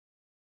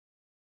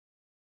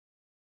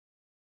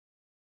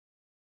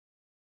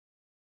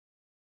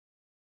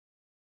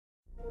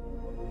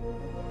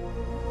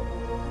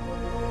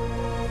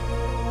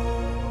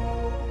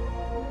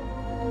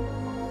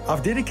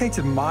I've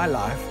dedicated my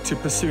life to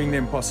pursuing the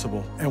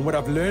impossible, and what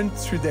I've learned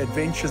through the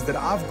adventures that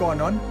I've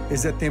gone on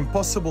is that the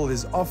impossible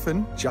is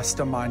often just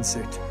a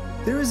mindset.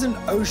 There is an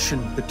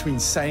ocean between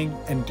saying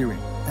and doing,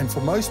 and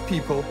for most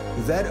people,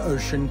 that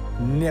ocean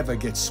never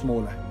gets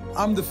smaller.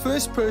 I'm the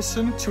first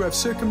person to have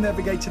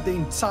circumnavigated the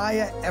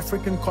entire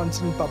African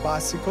continent by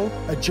bicycle,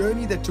 a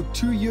journey that took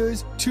 2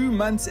 years, 2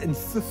 months, and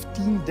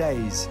 15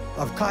 days.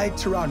 I've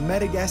kayaked around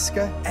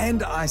Madagascar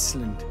and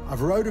Iceland.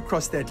 I've rowed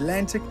across the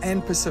Atlantic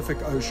and Pacific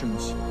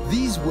Oceans.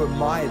 These were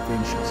my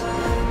adventures.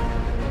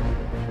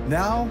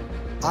 Now,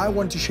 I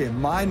want to share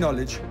my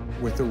knowledge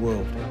with the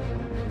world.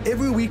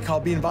 Every week, I'll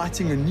be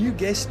inviting a new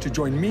guest to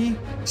join me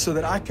so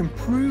that I can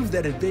prove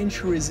that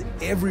adventure is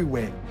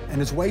everywhere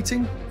and is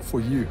waiting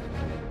for you.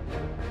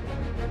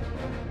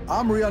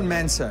 I'm Riaan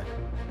Manser,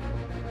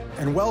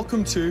 and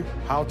welcome to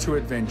How to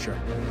Adventure.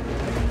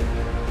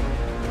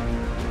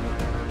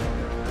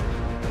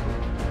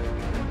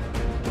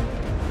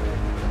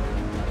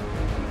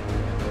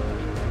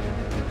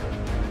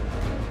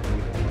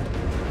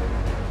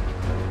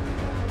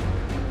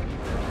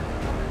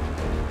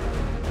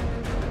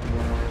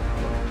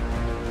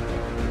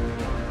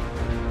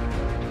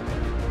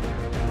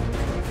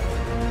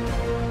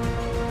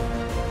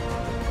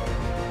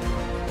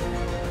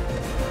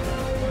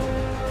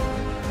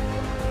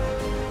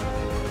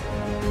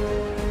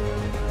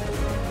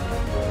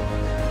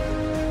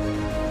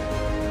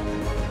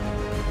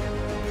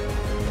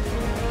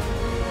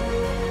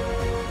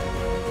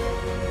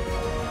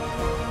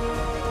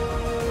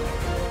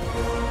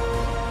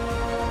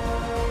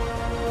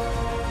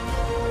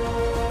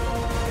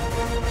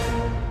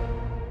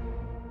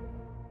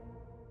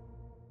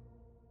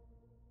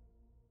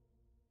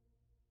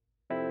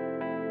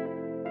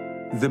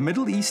 The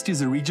Middle East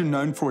is a region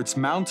known for its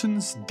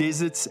mountains,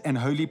 deserts, and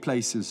holy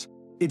places.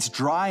 It's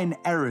dry and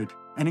arid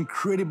and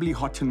incredibly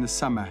hot in the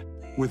summer,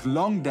 with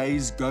long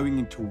days going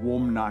into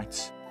warm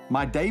nights.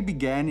 My day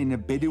began in a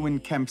Bedouin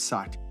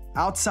campsite,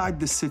 outside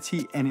the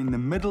city and in the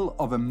middle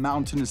of a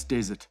mountainous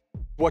desert.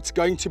 What's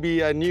going to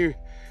be a new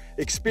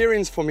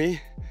experience for me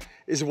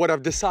is what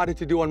I've decided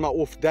to do on my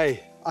off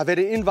day. I've had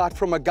an invite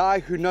from a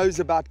guy who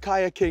knows about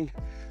kayaking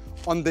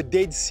on the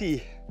Dead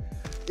Sea.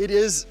 It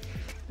is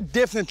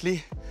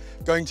definitely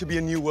going to be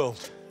a new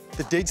world.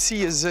 The Dead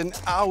Sea is an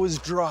hour's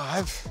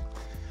drive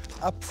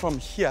up from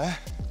here.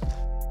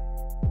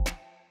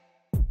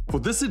 For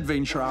this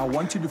adventure, I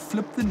wanted to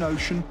flip the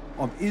notion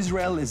of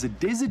Israel as a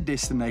desert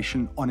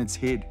destination on its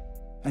head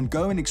and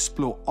go and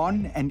explore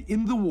on and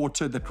in the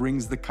water that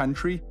rings the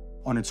country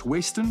on its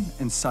western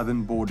and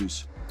southern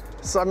borders.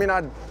 So, I mean,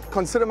 I'd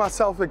consider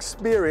myself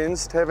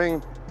experienced,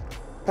 having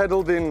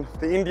paddled in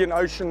the Indian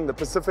Ocean, the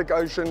Pacific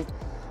Ocean,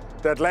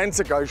 the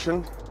Atlantic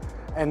Ocean,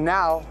 and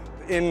now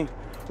in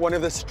one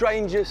of the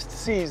strangest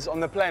seas on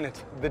the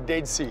planet, the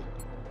Dead Sea.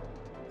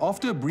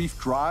 After a brief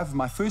drive,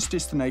 my first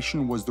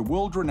destination was the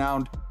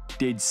world-renowned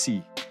Dead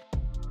Sea.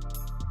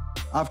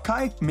 I've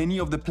kayaked many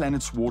of the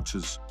planet's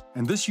waters,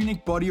 and this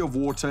unique body of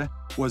water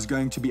was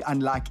going to be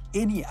unlike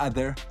any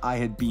other I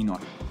had been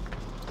on.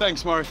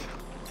 Thanks, Maurice.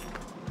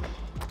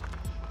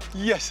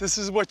 Yes, this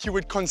is what you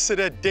would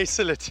consider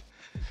desolate.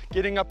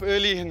 Getting up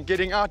early and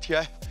getting out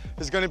here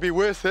is going to be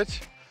worth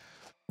it.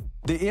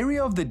 The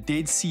area of the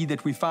Dead Sea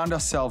that we found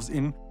ourselves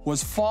in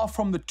was far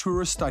from the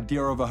tourist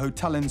idea of a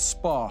hotel and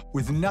spa.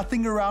 With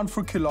nothing around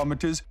for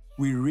kilometers,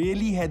 we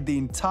really had the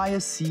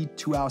entire sea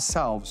to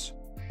ourselves.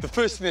 The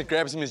first thing that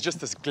grabs me is just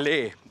this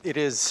glare. It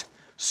is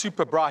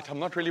super bright. I'm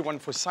not really one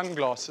for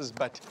sunglasses,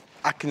 but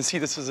I can see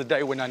this is a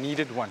day when I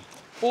needed one.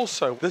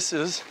 Also, this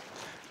is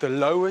the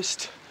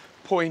lowest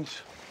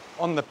point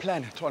on the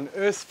planet, on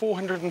Earth,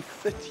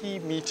 430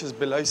 meters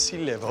below sea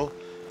level.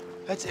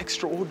 That's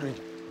extraordinary.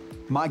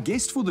 My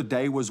guest for the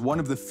day was one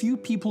of the few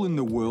people in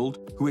the world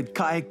who had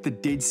kayaked the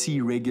Dead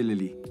Sea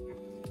regularly.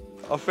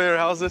 Ofer,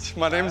 how's it?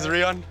 My name's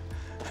Riaan.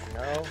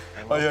 Hello,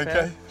 I'm Are you Ofer.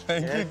 okay?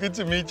 Thank you, good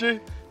to meet you.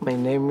 My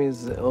name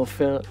is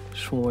Ofer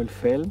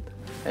Feld.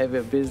 I have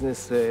a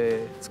business,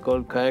 it's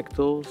called Kayak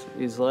Tours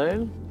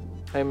Israel.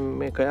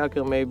 I'm a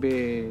kayaker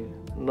maybe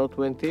not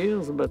 20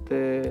 years, but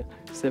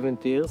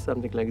 70 years,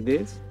 something like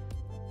this.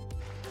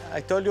 I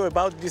told you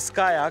about this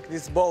kayak,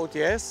 this boat,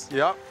 yes?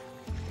 Yeah.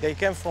 They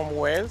came from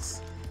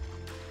Wales.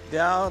 They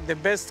are the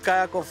best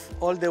kayak of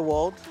all the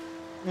world.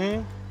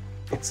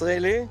 It's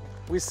really,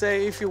 we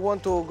say if you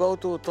want to go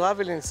to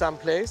travel in some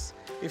place,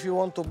 if you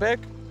want to back,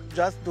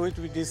 just do it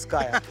with this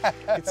kayak.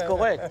 It's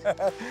correct.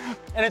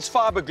 And it's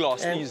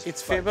fiberglass. And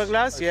it's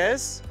fiberglass, okay.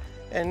 Yes,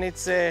 and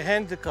it's a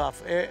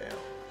handicraft.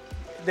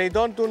 They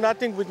don't do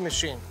nothing with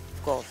machine,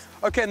 of course.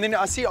 Okay, and then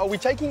I see, are we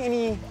taking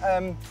any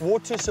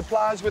water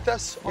supplies with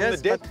us on the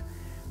deck?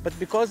 But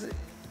because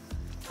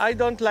I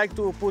don't like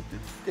to put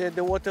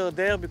the water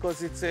there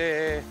because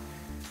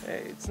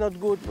it's not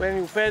good when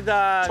you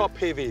pedal. Top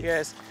heavy.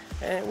 Yes,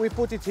 and we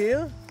put it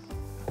here,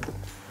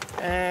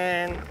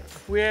 and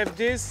we have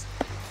this.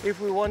 If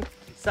we want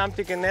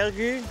something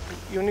energy,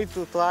 you need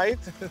to try it.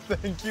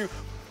 Thank you.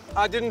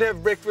 I didn't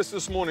have breakfast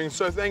this morning,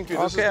 so thank you.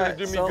 This is going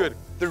to do me good.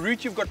 The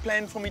route you've got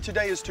planned for me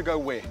today is to go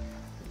where?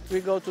 We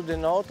go to the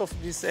north of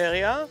this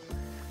area,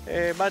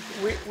 but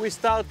we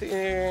start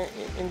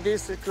in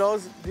this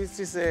close. This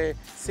is a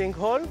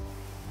sinkhole.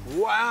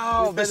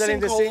 Wow, Better in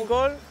the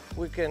sinkhole,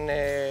 we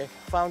can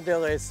find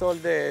there a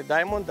salt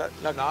diamond,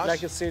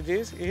 like you see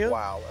this here.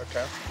 Wow,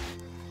 okay.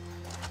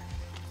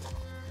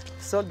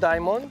 Salt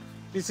diamond.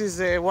 This is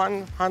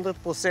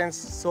 100%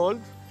 salt.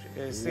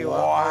 See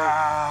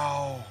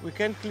Wow. we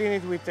can't clean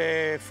it with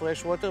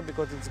fresh water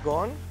because it's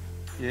gone.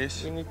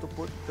 Yes. We need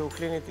to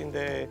clean it in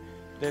the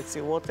Dead Sea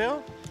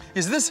water.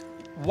 Is this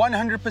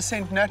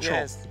 100% natural?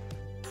 Yes.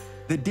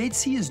 The Dead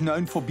Sea is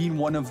known for being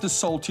one of the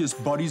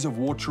saltiest bodies of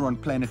water on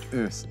planet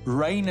Earth.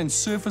 Rain and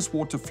surface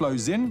water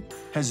flows in,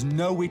 has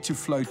nowhere to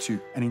flow to,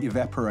 and it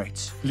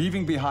evaporates,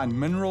 leaving behind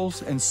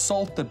minerals and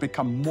salt that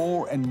become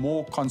more and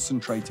more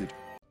concentrated.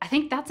 I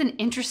think that's an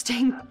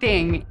interesting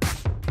thing.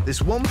 This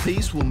one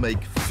piece will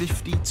make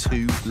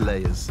 52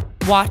 layers.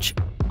 Watch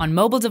on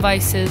mobile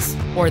devices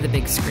or the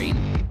big screen,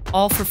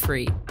 all for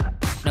free.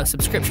 No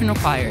subscription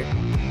required.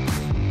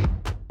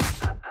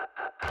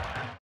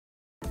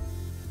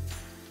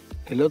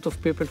 A lot of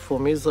people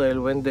from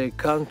Israel, when they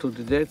come to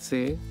the Dead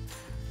Sea,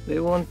 they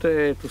want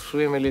to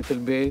swim a little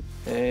bit,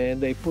 and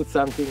they put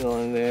something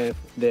on the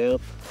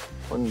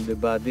earth, on the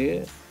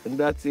body, and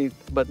that's it.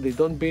 But they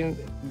don't been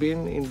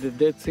in the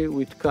Dead Sea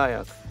with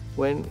kayak.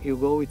 When you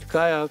go with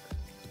kayak,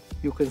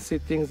 you can see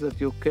things that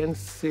you can't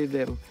see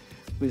them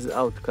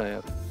without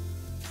kayak.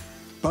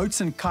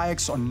 Boats and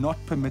kayaks are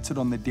not permitted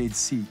on the Dead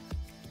Sea.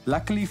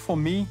 Luckily for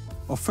me,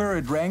 Ofer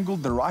had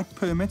wrangled the right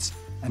permits,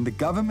 and the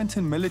government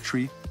and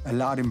military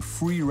allowed him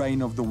free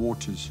reign of the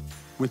waters,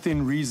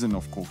 within reason,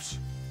 of course.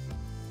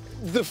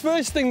 The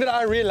first thing that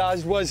I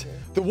realized was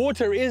the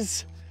water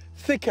is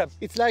thicker.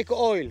 It's like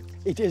oil.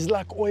 It is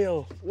like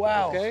oil.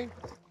 Wow. Okay?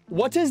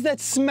 What is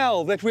that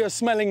smell that we are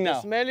smelling now?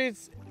 The smell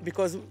is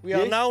because we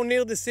are now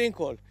near the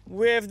sinkhole.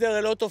 We have there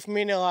a lot of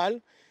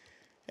mineral,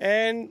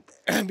 and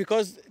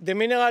because the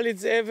mineral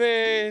is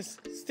ever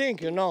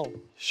stink, you know.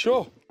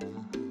 Sure.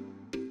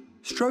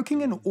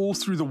 Stroking an oar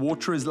through the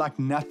water is like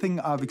nothing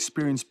I've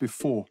experienced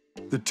before.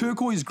 The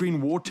turquoise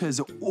green water has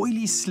an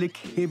oily, slick,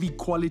 heavy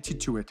quality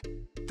to it.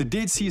 The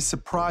Dead Sea is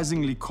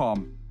surprisingly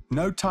calm.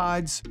 No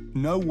tides,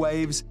 no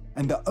waves,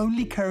 and the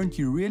only current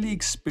you really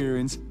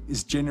experience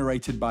is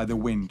generated by the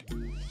wind.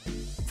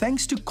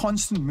 Thanks to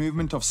constant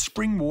movement of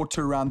spring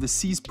water around the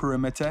sea's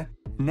perimeter,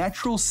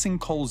 natural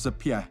sinkholes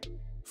appear,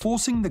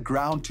 forcing the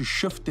ground to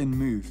shift and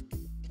move,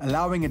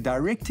 allowing a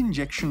direct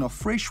injection of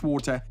fresh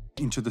water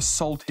into the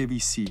salt-heavy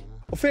sea.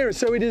 Ofer,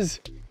 so it is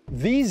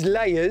these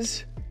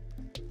layers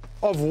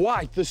of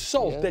white, the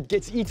salt that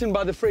gets eaten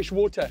by the fresh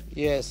water.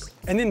 Yes.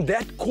 And then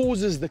that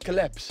causes the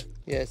collapse.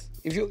 Yes.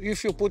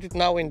 If you put it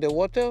now in the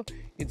water,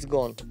 it's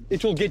gone.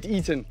 It will get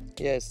eaten.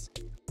 Yes.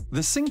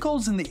 The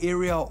sinkholes in the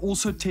area are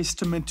also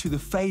testament to the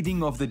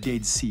fading of the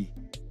Dead Sea.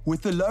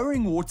 With the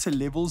lowering water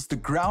levels, the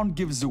ground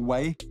gives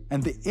away,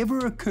 and the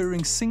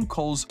ever-occurring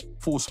sinkholes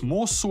force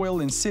more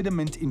soil and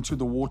sediment into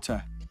the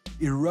water,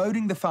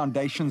 eroding the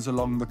foundations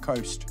along the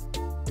coast.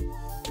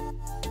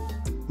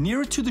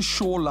 Nearer to the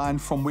shoreline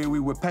from where we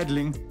were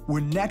paddling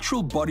were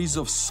natural bodies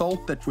of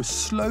salt that were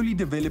slowly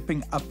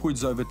developing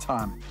upwards over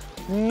time.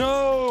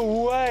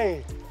 No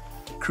way!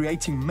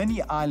 Creating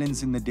many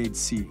islands in the Dead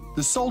Sea.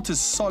 The salt is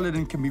solid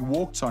and can be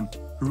walked on,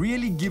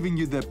 really giving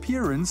you the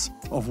appearance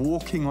of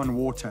walking on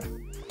water.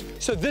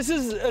 So this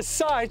is a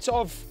site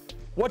of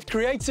what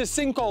creates a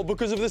sinkhole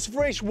because of this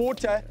fresh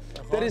water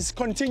that is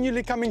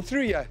continually coming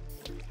through here.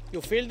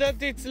 You feel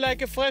that it's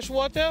like a fresh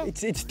water?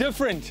 It's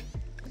different.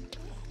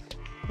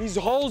 These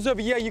holes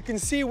over here, you can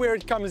see where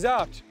it comes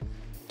out.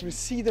 You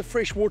see the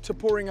fresh water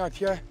pouring out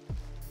here.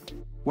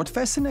 What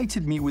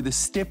fascinated me were the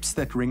steps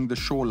that ringed the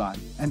shoreline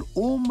and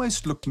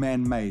almost looked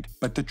man-made,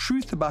 but the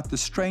truth about the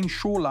strange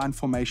shoreline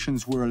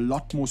formations were a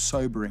lot more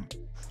sobering.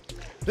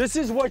 This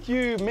is what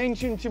you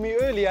mentioned to me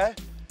earlier,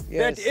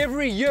 Yes. that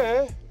every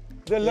year,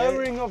 the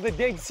lowering of the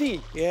Dead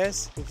Sea.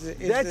 Yes.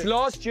 That's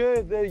last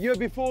year, the year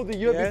before, the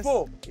year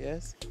before.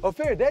 Yes.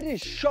 Ofer, that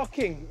is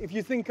shocking if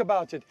you think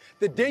about it.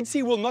 The Dead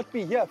Sea will not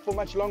be here for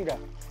much longer.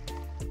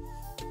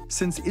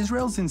 Since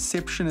Israel's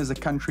inception as a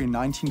country in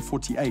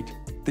 1948,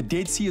 the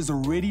Dead Sea has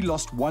already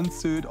lost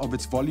 1/3 of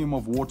its volume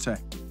of water,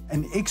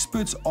 and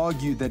experts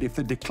argue that if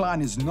the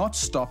decline is not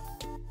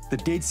stopped, the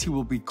Dead Sea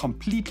will be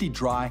completely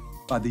dry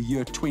by the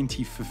year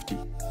 2050.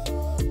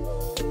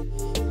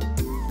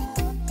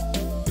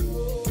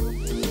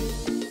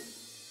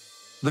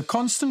 The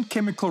constant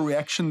chemical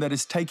reaction that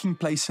is taking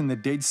place in the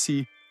Dead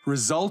Sea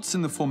results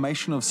in the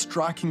formation of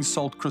striking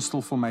salt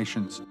crystal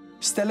formations.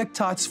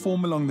 Stalactites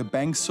form along the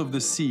banks of the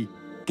sea,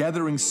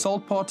 gathering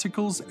salt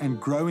particles and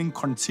growing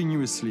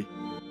continuously.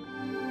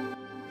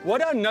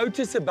 What I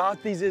notice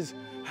about these is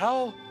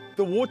how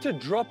the water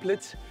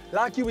droplets,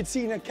 like you would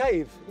see in a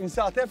cave in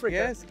South Africa,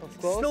 Yes, of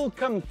course. still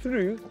come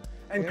through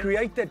and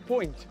create that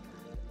point.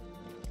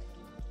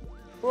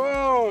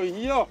 Whoa,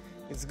 yeah.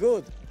 It's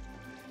good.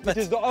 It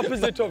is the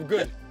opposite of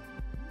good.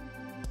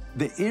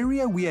 The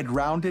area we had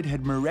rounded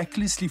had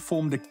miraculously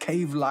formed a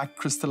cave-like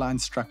crystalline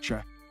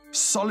structure,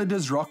 solid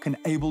as rock and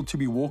able to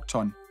be walked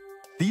on.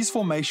 These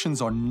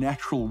formations are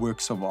natural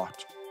works of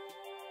art.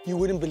 You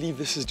wouldn't believe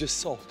this is just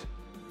salt.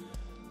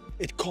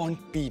 It can't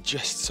be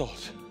just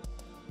salt.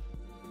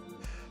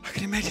 I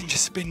can imagine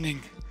just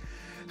spending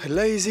a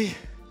lazy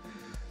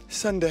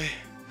Sunday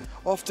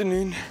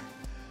afternoon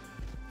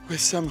with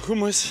some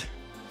hummus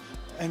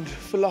and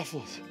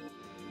falafels,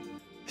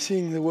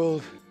 seeing the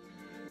world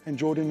and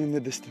Jordan in the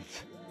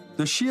distance.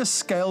 The sheer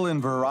scale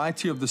and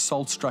variety of the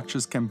salt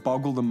structures can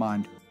boggle the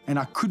mind, and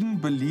I couldn't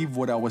believe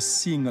what I was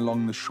seeing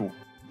along the shore.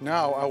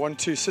 Now I want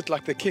to sit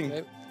like the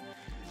king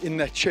in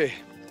that chair.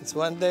 It's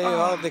one day you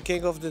are the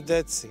king of the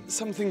Dead Sea.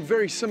 Something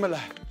very similar.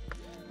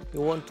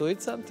 You want to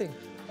eat something?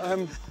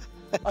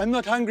 I'm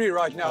not hungry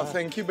right now,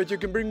 thank you, but you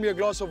can bring me a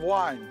glass of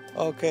wine.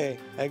 Okay,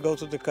 I go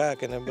to the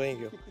kayak and I bring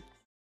you.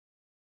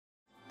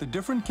 The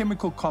different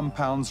chemical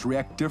compounds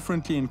react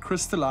differently and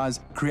crystallize,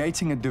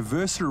 creating a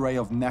diverse array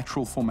of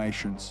natural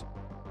formations.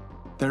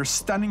 They're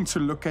stunning to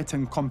look at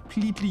and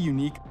completely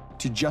unique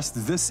to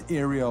just this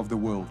area of the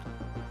world.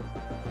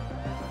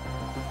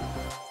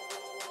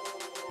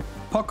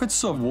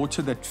 Pockets of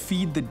water that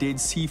feed the Dead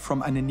Sea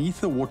from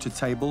underneath the water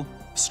table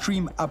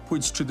stream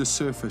upwards to the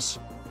surface.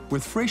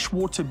 With fresh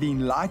water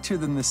being lighter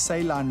than the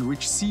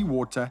saline-rich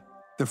seawater,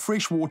 the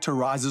fresh water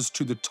rises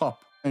to the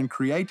top and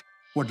create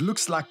what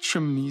looks like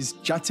chimneys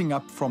jutting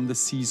up from the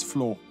sea's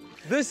floor.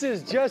 This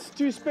is just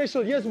too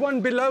special. Here's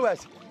one below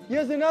us.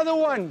 Here's another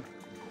one.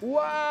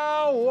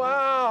 Wow,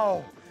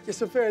 wow.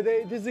 Yes, Ofer,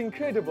 this is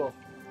incredible.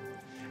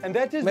 And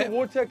that is the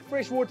water,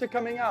 fresh water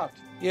coming out.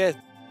 Yes.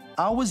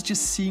 I was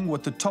just seeing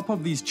what the top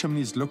of these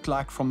chimneys look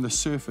like from the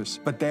surface,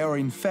 but they are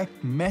in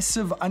fact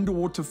massive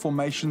underwater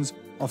formations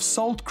of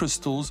salt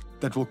crystals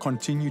that will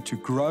continue to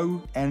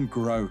grow and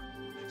grow.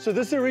 So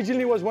this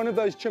originally was one of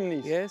those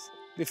chimneys? Yes.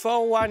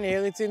 Before 1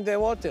 year, it's in the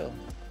water.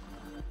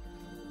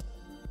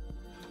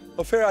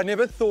 Ofer, I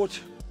never thought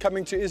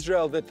coming to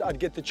Israel that I'd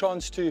get the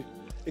chance to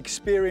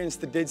experience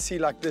the Dead Sea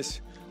like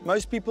this.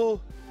 Most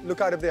people look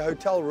out of their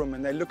hotel room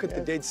and they look at the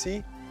Dead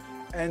Sea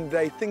and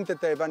they think that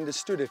they've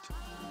understood it.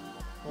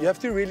 You have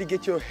to really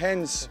get your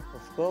hands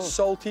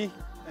salty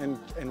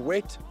and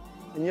wet,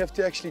 and you have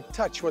to actually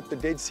touch what the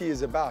Dead Sea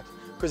is about,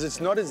 because it's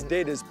not as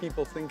dead as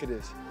people think it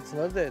is. It's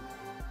not dead.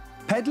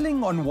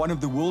 Paddling on one of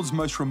the world's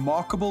most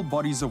remarkable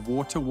bodies of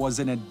water was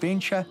an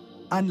adventure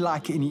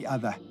unlike any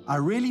other. I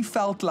really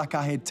felt like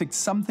I had ticked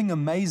something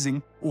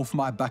amazing off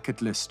my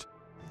bucket list.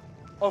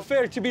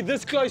 Ofer, to be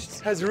this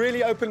close has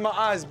really opened my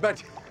eyes,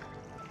 but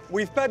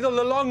we've paddled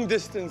a long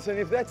distance, and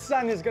if that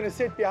sun is going to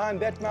set behind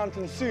that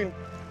mountain soon,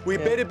 we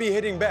better be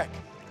heading back.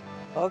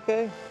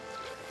 Okay.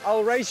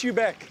 I'll race you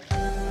back.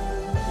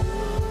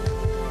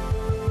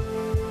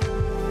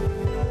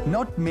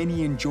 Not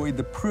many enjoy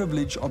the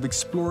privilege of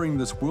exploring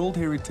this World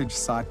Heritage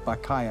Site by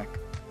kayak,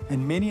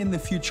 and many in the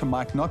future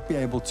might not be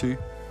able to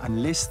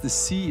unless the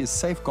sea is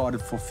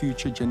safeguarded for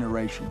future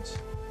generations.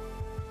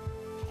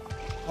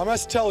 I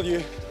must tell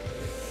you,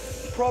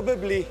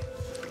 probably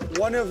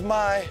one of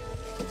my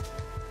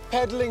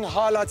paddling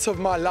highlights of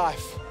my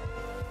life.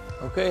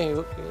 Okay,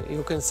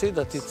 you can see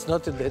that it's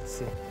not a Dead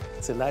Sea,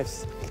 it's a life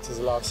sea. It is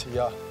a life sea,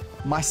 yeah.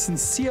 My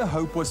sincere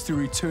hope was to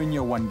return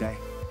here one day,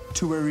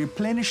 to a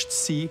replenished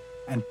sea,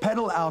 and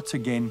paddle out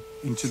again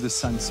into the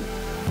sunset.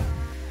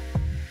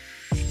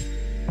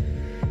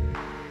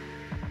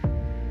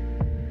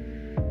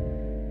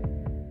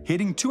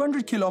 Heading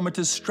 200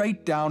 kilometers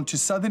straight down to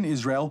southern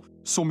Israel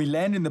saw me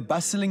land in the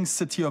bustling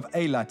city of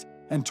Eilat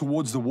and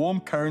towards the warm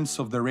currents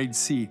of the Red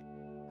Sea.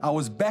 I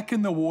was back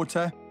in the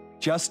water,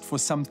 just for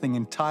something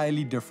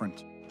entirely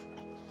different.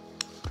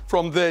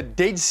 From the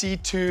Dead Sea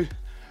to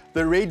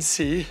the Red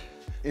Sea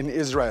in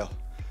Israel.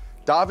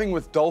 Diving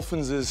with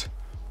dolphins is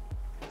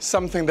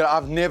something that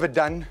I've never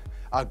done.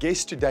 Our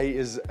guest today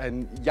is a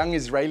young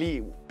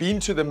Israeli, been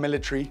to the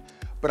military,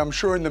 but I'm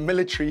sure in the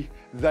military,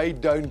 they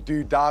don't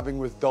do diving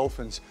with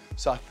dolphins.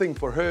 So I think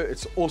for her,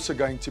 it's also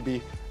going to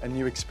be a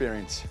new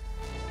experience.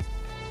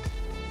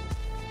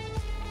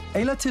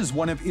 Eilat is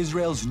one of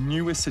Israel's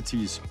newest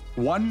cities,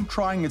 one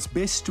trying its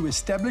best to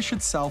establish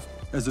itself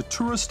as a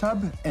tourist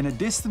hub and a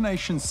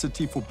destination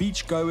city for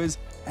beachgoers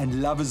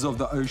and lovers of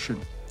the ocean.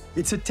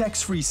 It's a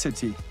tax-free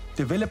city,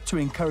 developed to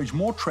encourage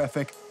more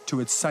traffic to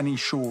its sunny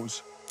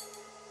shores.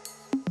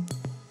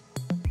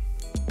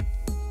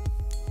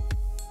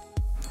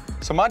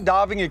 So my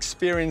diving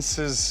experience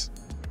is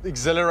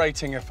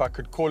exhilarating, if I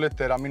could call it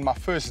that. I mean, my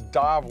first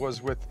dive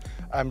was with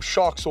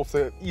sharks off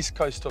the east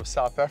coast of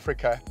South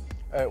Africa.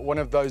 One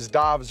of those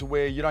dives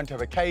where you don't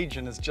have a cage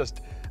and it's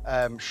just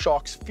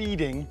sharks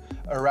feeding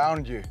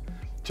around you.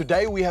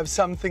 Today we have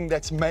something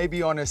that's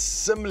maybe on a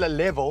similar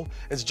level.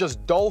 It's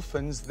just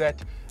dolphins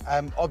that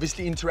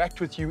obviously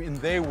interact with you in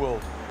their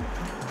world.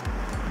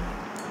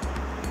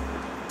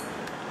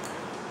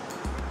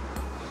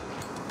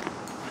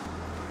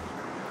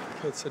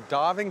 Okay, it's a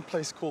diving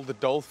place called the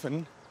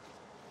Dolphin.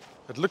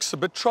 It looks a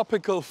bit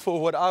tropical for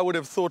what I would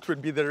have thought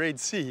would be the Red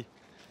Sea.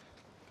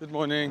 Good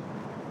morning.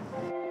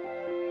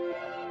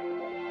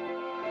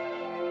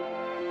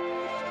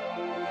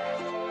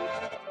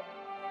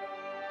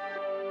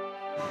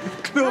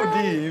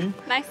 Claudine.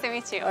 Nice to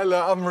meet you.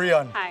 Hello, I'm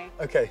Riaan. Hi.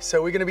 Okay,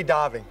 so we're going to be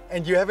diving.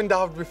 And you haven't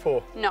dived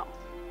before? No.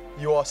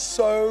 You are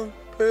so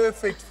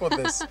perfect for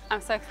this.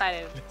 I'm so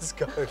excited. Let's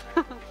go.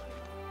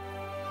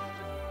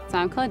 So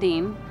I'm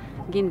Claudine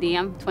Gindi.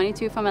 I'm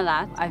 22 from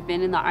Eilat. I've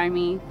been in the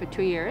Army for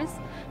 2 years.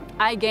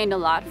 I gained a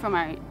lot from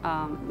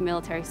our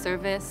military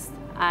service.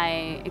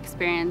 I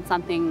experienced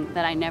something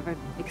that I never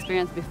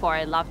experienced before.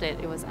 I loved it.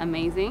 It was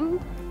amazing.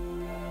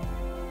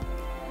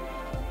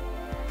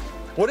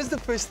 What is the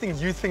first thing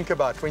you think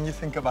about when you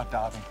think about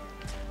diving?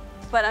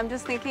 But I'm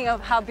just thinking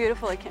of how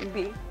beautiful it can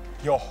be.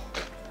 Yo,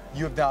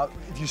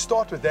 if you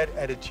start with that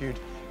attitude,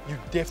 you're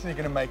definitely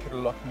going to make it a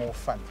lot more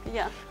fun.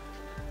 Yeah.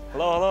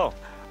 Hello, hello.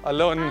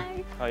 Hello.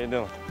 Hi. How you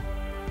doing?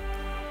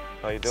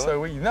 How you doing?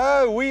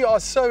 So we are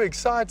so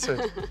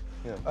excited.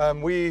 Yeah.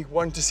 We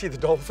want to see the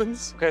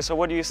dolphins. Okay, so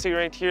what do you see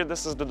right here?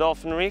 This is the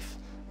dolphin reef.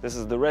 This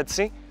is the Red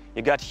Sea.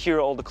 You got here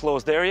all the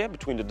closed area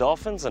between the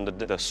dolphins and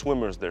the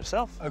swimmers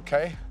themselves.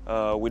 Okay.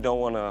 We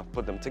don't want to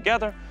put them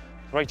together.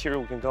 Right here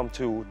we can come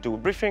to do a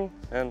briefing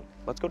and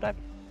let's go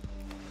diving.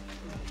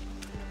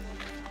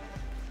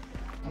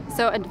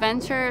 So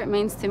adventure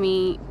means to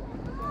me,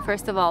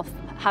 first of all,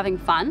 having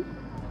fun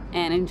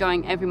and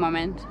enjoying every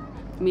moment,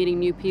 meeting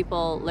new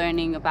people,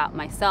 learning about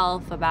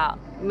myself, about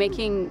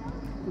making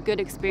good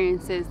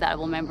experiences that I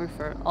will remember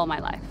for all my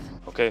life.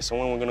 Okay, so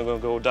when we're gonna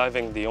go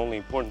diving, the only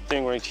important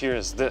thing right here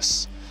is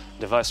this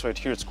device right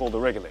here. It's called a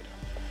regulator.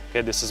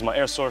 Okay, this is my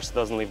air source,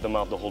 doesn't leave them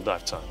out the whole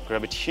dive time.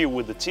 Grab it here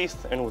with the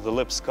teeth and with the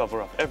lips,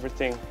 cover up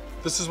everything.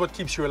 This is what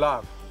keeps you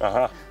alive.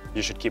 Uh-huh.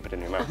 You should keep it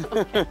in your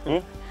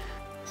mouth.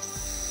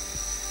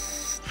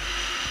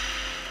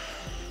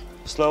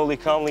 Slowly,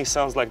 calmly,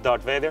 sounds like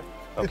Darth Vader,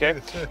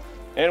 okay?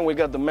 And we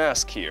got the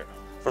mask here.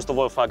 First of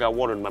all, if I got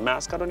water in my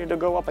mask, I don't need to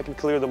go up, I can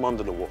clear them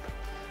under the water.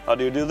 How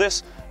do you do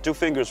this? 2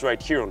 fingers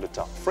right here on the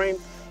top frame.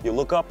 You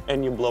look up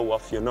and you blow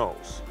off your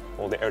nose.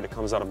 All the air that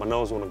comes out of my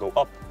nose want to go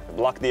up,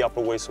 block the upper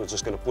way, so it's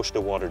just going to push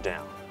the water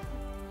down.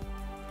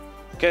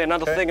 Okay,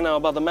 another thing now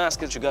about the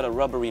mask is you got a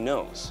rubbery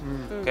nose.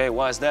 Okay,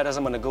 why is that? As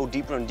I'm going to go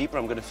deeper and deeper,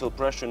 I'm going to feel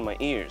pressure in my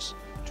ears.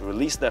 To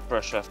release that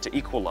pressure, I have to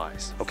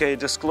equalize. Okay,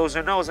 just close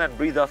your nose and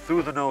breathe out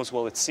through the nose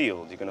while it's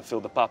sealed. You're gonna feel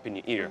the pop in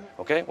your ear.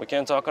 Okay, we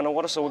can't talk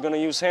underwater, so we're gonna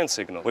use hand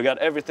signal. We got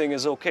everything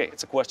is okay.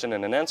 It's a question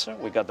and an answer.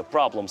 We got the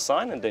problem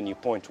sign, and then you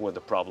point to where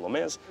the problem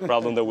is.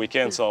 Problem that we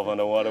can't solve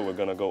underwater, we're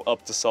gonna go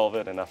up to solve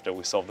it, and after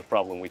we solve the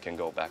problem, we can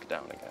go back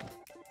down again.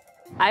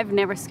 I've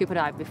never scuba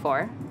dived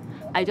before.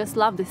 I just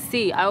love the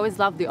sea. I always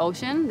loved the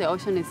ocean. The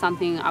ocean is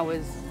something I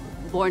was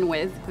born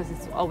with because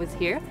it's always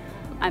here.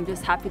 I'm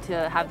just happy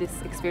to have this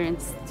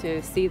experience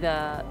to see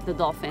the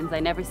dolphins. I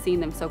never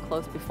seen them so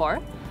close before.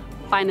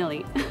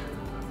 Finally.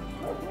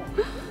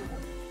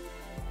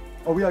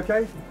 Are we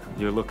okay?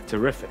 You look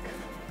terrific.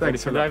 Ready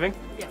for diving?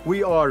 Yeah.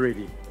 We are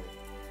ready.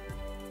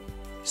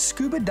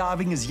 Scuba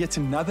diving is yet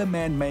another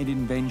man-made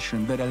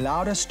invention that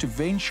allowed us to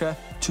venture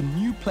to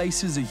new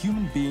places a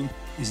human being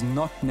is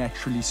not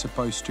naturally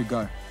supposed to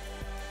go.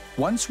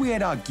 Once we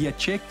had our gear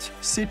checked,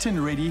 set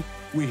and ready,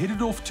 we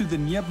headed off to the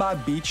nearby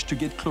beach to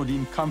get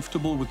Claudine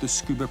comfortable with the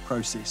scuba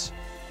process.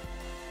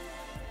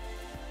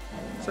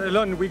 So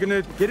Elon, we're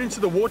going to get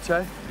into the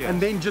water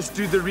and then just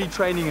do the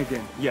retraining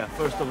again. Yeah,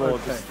 first of all,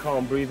 just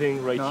calm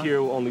breathing right here,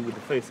 only with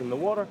the face in the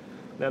water.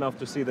 Then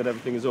after see that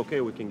everything is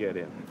okay, we can get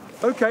in.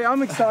 Okay,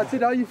 I'm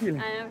excited. How are you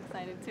feeling? I am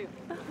excited too.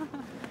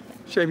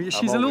 Shame,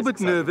 she's a little bit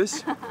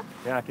nervous.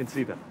 Yeah, I can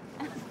see that.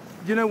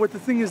 You know what the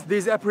thing is,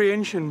 there's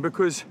apprehension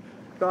because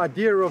the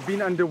idea of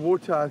being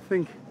underwater, I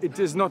think it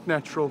is not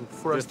natural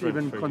for us to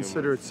even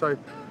consider it. So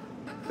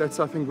that's,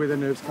 I think, where the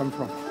nerves come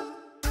from.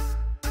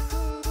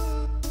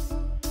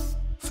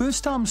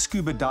 First-time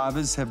scuba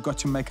divers have got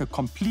to make a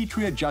complete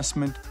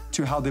readjustment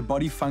to how their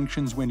body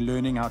functions when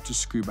learning how to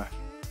scuba.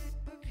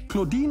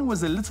 Claudine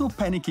was a little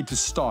panicky to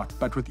start,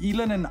 but with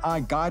Elon and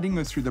I guiding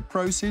her through the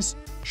process,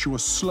 she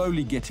was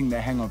slowly getting the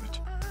hang of it.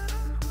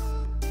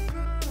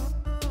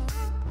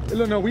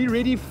 Elon, are we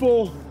ready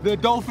for the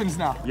dolphins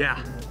now?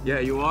 Yeah,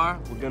 you are.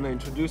 We're gonna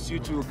introduce you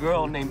to a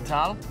girl named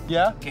Tal.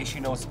 Yeah? Okay, she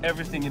knows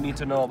everything you need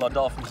to know about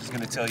dolphins. She's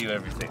gonna tell you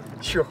everything.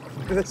 Sure,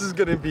 this is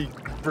gonna be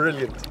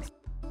brilliant.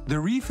 The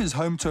reef is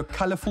home to a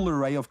colorful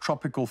array of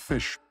tropical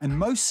fish, and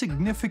most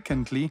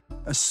significantly,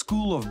 a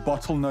school of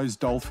bottlenose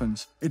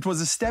dolphins. It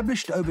was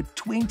established over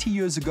 20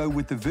 years ago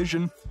with the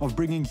vision of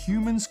bringing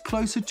humans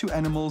closer to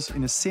animals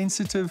in a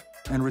sensitive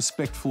and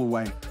respectful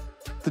way.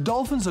 The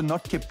dolphins are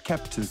not kept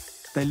captive.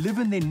 They live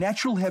in their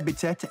natural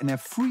habitat and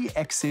have free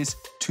access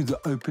to the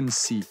open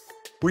sea.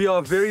 We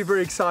are very,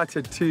 very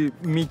excited to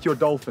meet your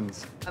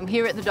dolphins.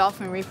 Here at the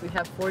Dolphin Reef, we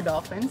have 4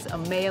 dolphins, a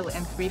male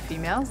and 3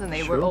 females, and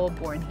they were all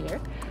born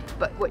here.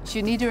 But what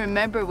you need to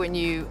remember when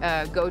you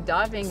go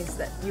diving is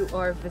that you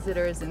are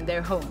visitors in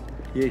their home.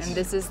 Yes. And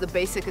this is the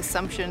basic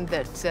assumption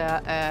that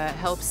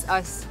helps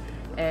us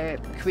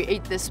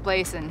create this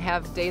place and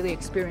have daily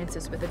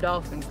experiences with the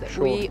dolphins, that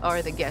we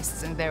are the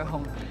guests in their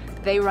home.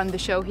 They run the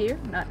show here,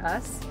 not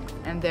us.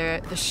 And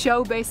the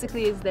show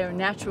basically is their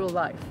natural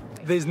life.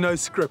 There's no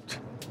script.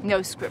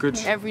 No script. Good.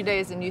 Every day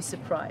is a new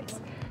surprise.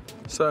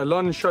 So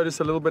Alon showed us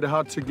a little bit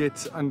how to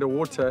get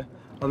underwater.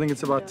 I think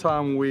it's about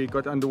time we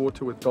got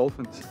underwater with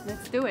dolphins.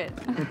 Let's do it.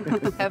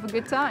 Have a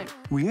good time.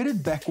 We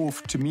headed back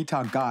off to meet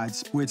our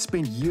guides who had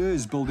spent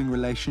years building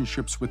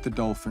relationships with the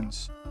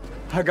dolphins.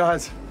 Hi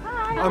guys,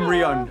 I'm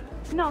Riaan.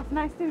 No,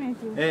 nice to meet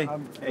you. Hey,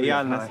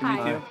 Riaan, nice to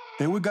meet you.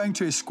 They were going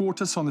to escort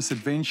us on this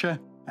adventure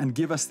and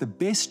give us the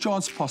best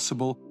chance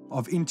possible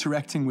of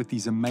interacting with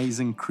these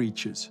amazing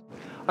creatures.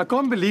 I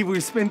can't believe we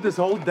spent this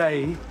whole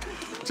day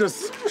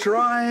just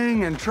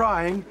trying,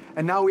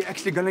 and now we're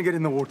actually gonna get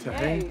in the water.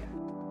 Hey.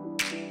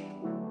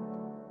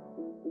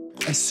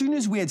 As soon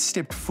as we had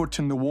stepped foot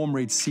in the warm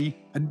Red Sea,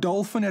 a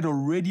dolphin had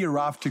already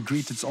arrived to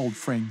greet its old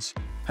friends.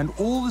 And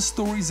all the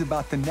stories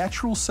about the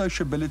natural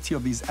sociability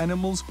of these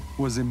animals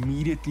was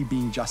immediately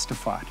being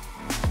justified.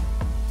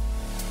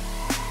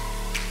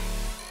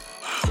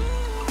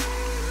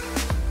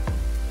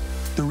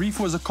 The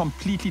reef was a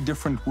completely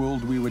different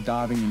world we were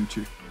diving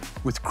into,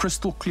 with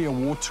crystal clear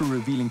water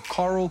revealing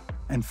coral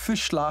and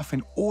fish life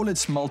in all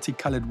its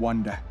multicolored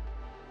wonder.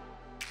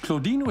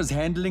 Claudine was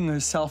handling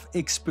herself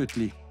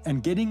expertly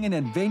and getting an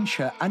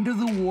adventure under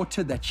the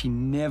water that she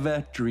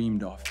never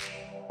dreamed of.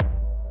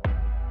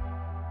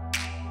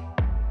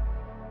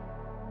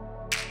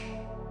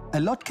 A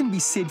lot can be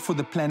said for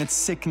the planet's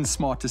second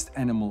smartest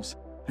animals,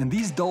 and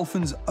these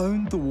dolphins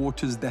owned the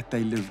waters that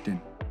they lived in.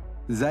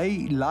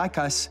 They, like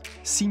us,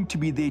 seemed to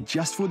be there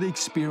just for the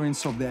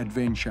experience of the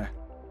adventure,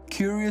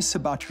 curious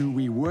about who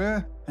we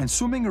were and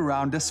swimming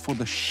around us for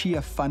the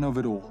sheer fun of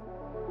it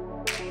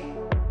all.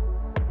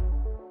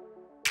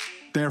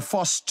 They're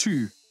fast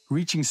too,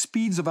 reaching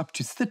speeds of up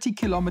to 30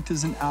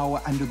 kilometers an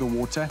hour under the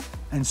water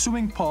and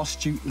swimming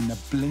past you in the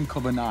blink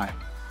of an eye.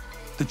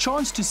 The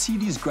chance to see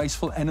these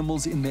graceful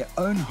animals in their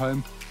own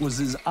home was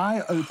as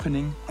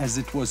eye-opening as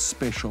it was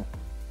special.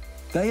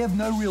 They have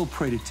no real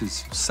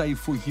predators, save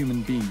for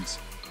human beings.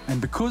 And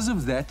because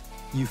of that,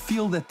 you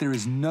feel that there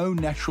is no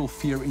natural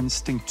fear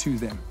instinct to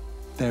them.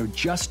 They're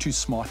just too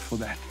smart for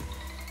that.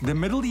 The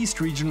Middle East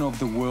region of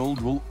the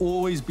world will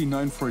always be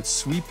known for its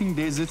sweeping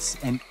deserts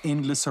and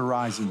endless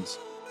horizons.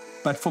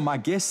 But for my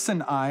guests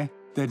and I,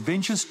 the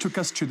adventures took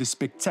us to the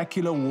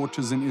spectacular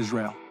waters in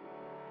Israel.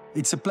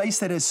 It's a place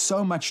that has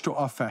so much to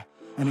offer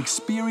and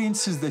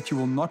experiences that you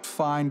will not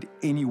find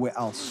anywhere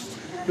else.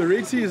 The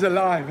Red Sea is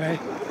alive, eh?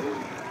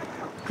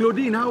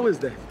 Claudine, how was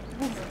that?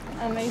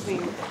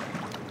 Amazing.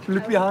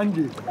 Look behind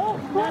you. Oh,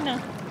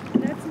 Nana.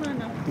 That's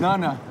Nana.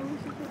 Nana.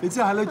 Let's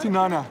say hello to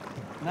Nana.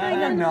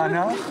 Hello,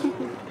 Nana.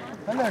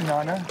 Hello,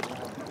 Nana.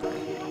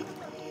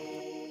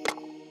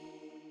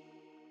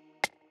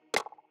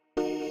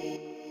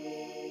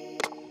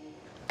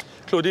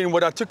 Claudine,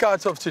 what I took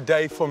out of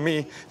today for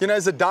me, you know,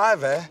 as a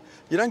diver,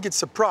 you don't get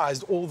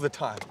surprised all the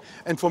time.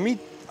 And for me,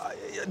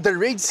 the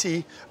Red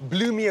Sea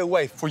blew me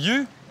away. For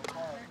you?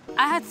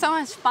 I had so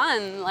much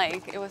fun.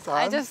 Like, it was,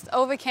 I just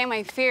overcame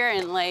my fear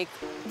in like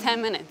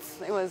 10 minutes.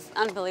 It was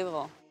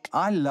unbelievable.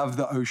 I love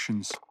the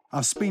oceans.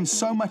 I've spent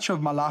so much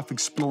of my life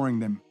exploring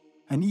them.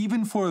 And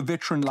even for a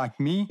veteran like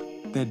me,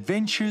 the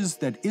adventures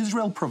that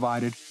Israel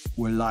provided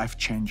were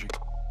life-changing.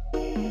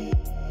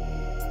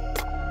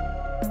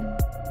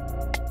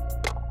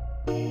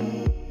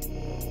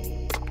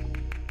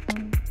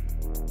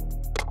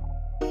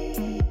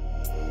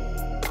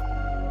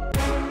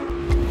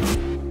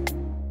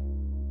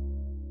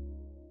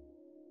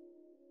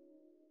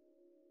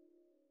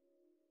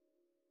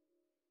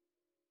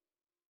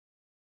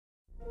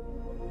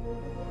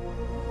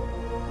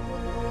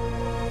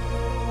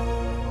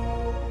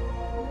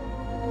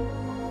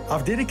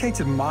 I've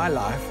dedicated my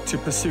life to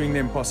pursuing the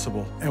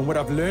impossible. And what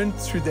I've learned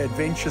through the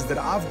adventures that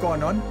I've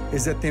gone on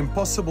is that the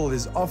impossible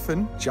is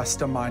often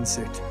just a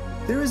mindset.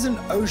 There is an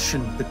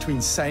ocean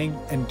between saying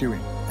and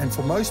doing. And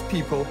for most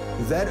people,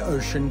 that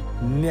ocean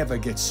never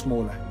gets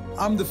smaller.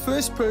 I'm the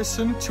first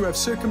person to have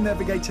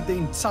circumnavigated the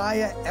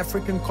entire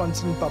African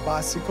continent by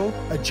bicycle,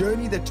 a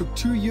journey that took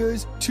 2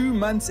 years, 2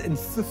 months, and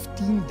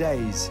 15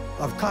 days.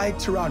 I've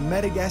kayaked around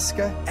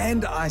Madagascar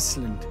and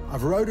Iceland.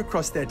 I've rowed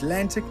across the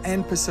Atlantic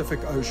and Pacific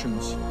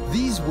Oceans.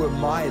 These were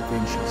my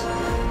adventures.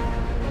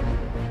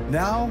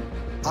 Now,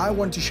 I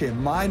want to share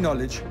my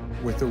knowledge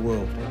with the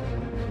world.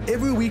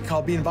 Every week,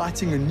 I'll be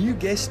inviting a new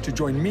guest to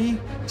join me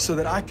so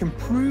that I can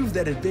prove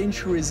that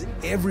adventure is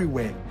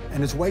everywhere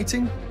and is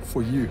waiting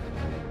for you.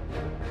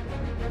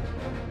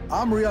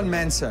 I'm Riaan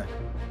Manser,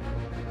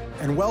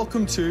 and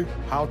welcome to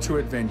How to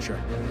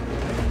Adventure.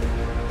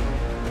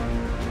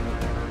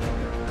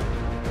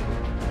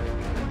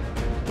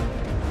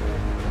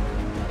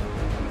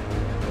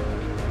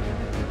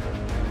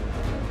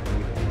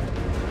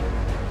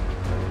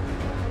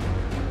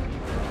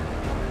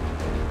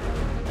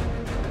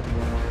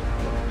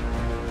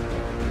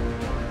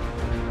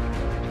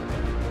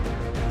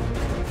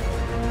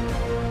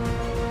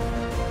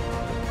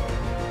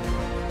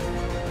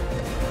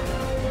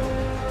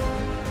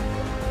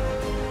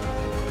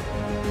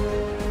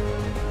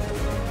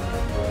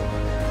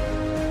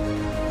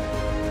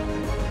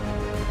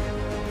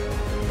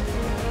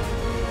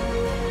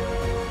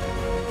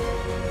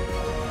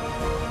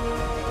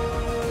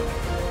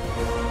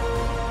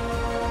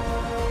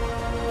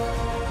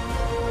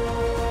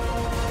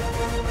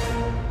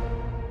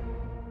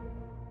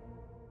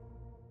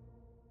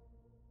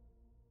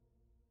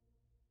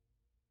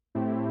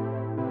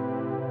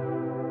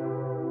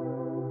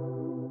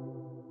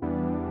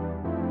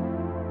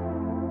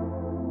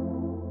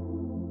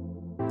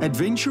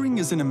 Adventuring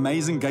is an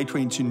amazing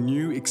gateway into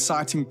new,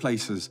 exciting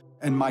places,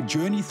 and my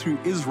journey through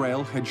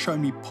Israel had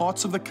shown me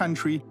parts of the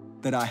country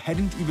that I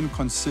hadn't even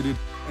considered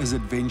as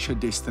adventure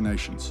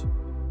destinations.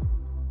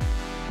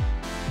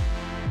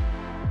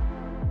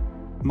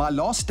 My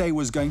last day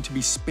was going to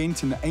be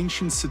spent in the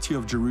ancient city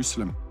of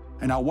Jerusalem,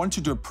 and I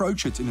wanted to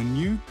approach it in a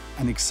new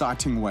and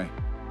exciting way.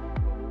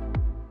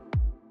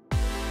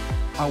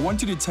 I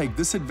wanted to take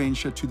this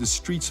adventure to the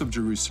streets of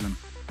Jerusalem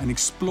and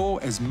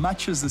explore as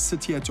much as the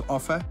city had to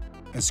offer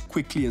as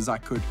quickly as I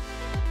could.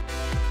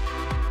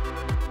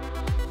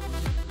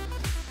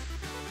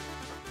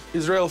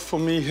 Israel for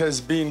me has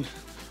been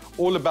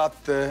all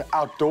about the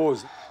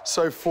outdoors.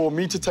 So for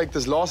me to take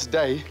this last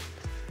day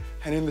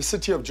and in the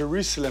city of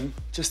Jerusalem,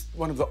 just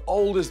one of the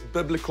oldest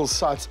biblical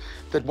sites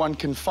that one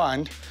can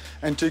find,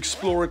 and to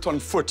explore it on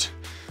foot.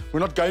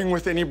 We're not going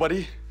with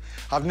anybody.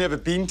 I've never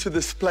been to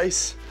this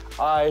place.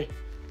 I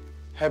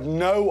have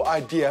no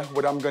idea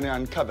what I'm going to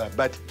uncover,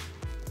 but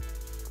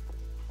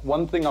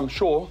one thing I'm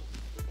sure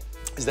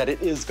is that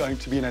it is going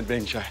to be an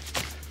adventure.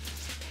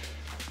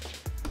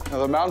 Now,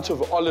 the Mount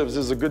of Olives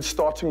is a good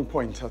starting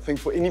point, I think,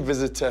 for any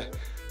visitor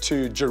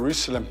to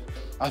Jerusalem.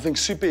 I think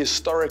super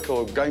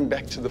historical, going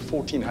back to the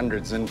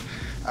 1400s.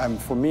 And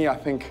for me, I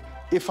think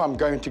if I'm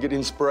going to get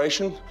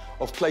inspiration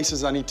of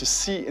places I need to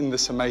see in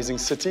this amazing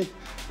city,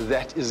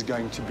 that is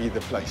going to be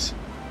the place.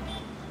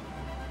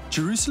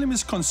 Jerusalem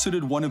is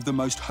considered one of the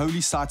most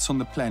holy sites on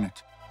the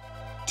planet.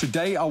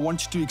 Today, I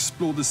want you to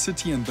explore the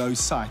city and those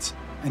sites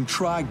and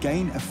try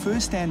gain a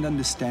first-hand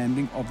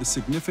understanding of the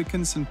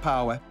significance and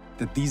power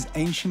that these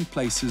ancient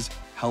places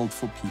held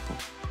for people.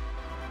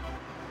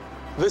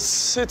 This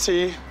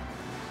city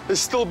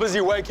is still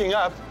busy waking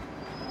up,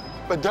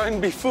 but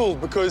don't be fooled,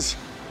 because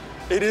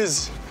it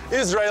is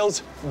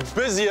Israel's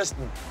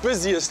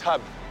busiest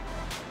hub.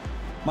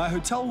 My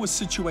hotel was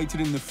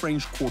situated in the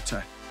French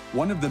Quarter,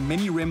 one of the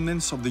many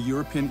remnants of the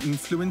European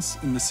influence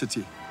in the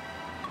city.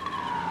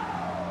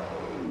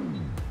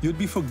 You'd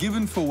be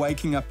forgiven for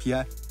waking up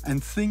here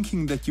and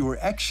thinking that you were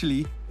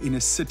actually in a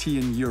city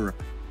in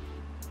Europe.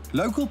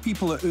 Local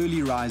people are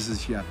early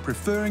risers here,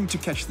 preferring to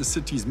catch the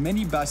city's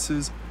many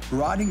buses,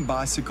 riding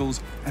bicycles,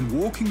 and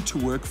walking to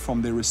work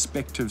from their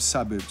respective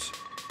suburbs.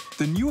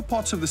 The newer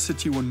parts of the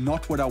city were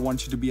not what I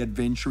wanted to be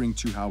adventuring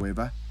to,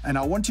 however, and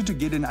I wanted to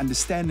get an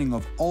understanding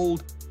of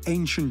old,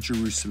 ancient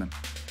Jerusalem.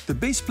 The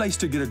best place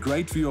to get a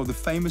great view of the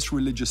famous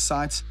religious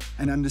sites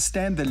and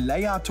understand the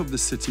layout of the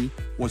city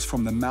was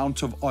from the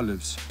Mount of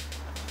Olives.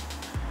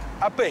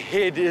 Up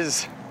ahead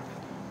is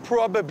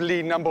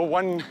probably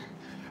 #1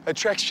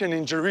 attraction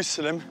in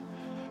Jerusalem,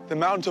 the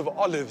Mount of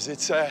Olives.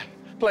 It's a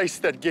place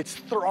that gets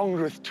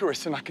thronged with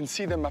tourists, and I can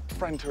see them up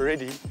front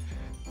already.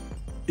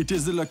 It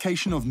is the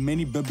location of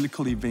many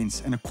biblical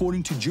events, and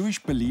according to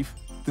Jewish belief,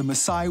 the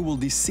Messiah will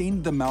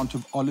descend the Mount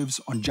of Olives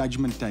on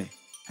Judgment Day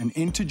and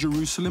enter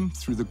Jerusalem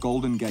through the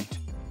Golden Gate.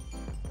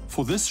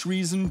 For this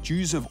reason,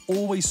 Jews have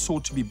always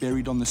sought to be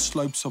buried on the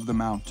slopes of the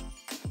mount.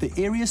 The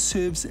area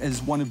serves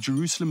as one of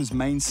Jerusalem's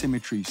main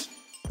cemeteries,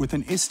 with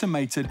an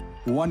estimated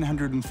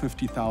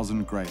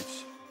 150,000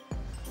 graves.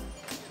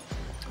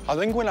 I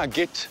think when I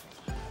get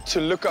to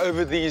look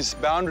over these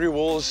boundary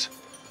walls,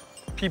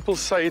 people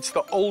say it's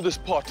the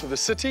oldest part of the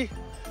city,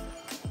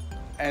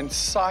 and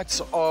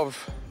sites of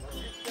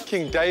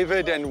King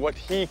David and what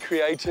he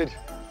created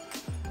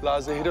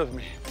lies ahead of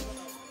me.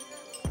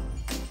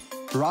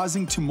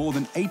 Rising to more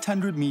than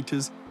 800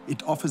 meters,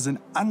 it offers an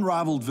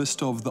unrivaled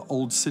vista of the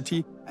old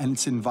city and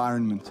its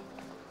environment.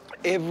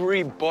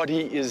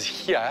 Everybody is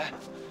here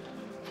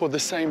for the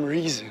same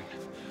reason.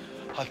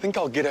 I think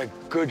I'll get a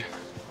good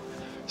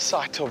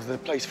sight of the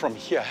place from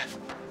here.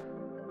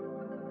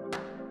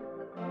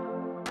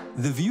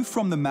 The view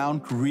from the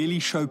mount really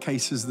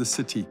showcases the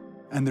city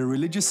and the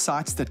religious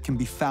sites that can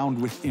be found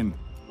within.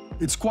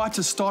 It's quite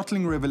a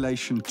startling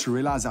revelation to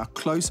realize how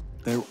close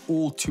they're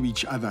all to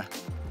each other.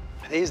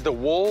 There's the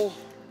wall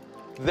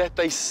that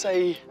they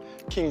say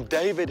King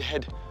David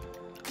had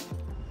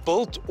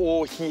built,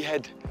 or he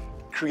had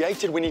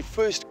created when he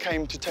first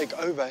came to take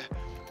over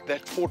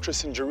that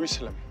fortress in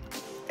Jerusalem.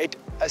 It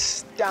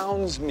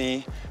astounds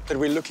me that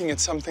we're looking at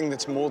something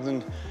that's more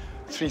than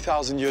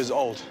 3,000 years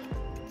old.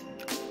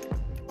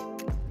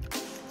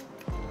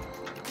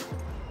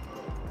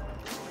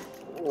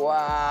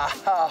 Wow!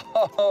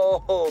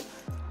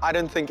 I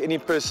don't think any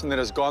person that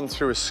has gone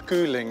through a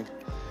schooling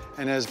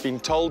and has been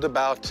told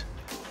about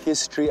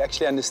history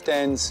actually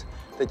understands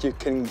that you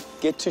can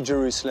get to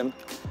Jerusalem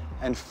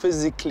and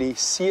physically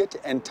see it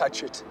and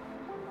touch it.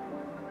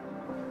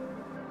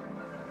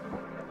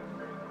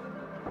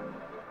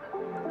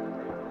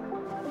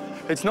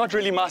 It's not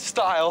really my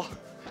style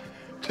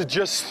to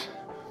just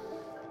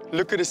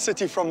look at a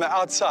city from the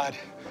outside.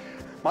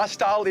 My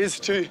style is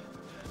to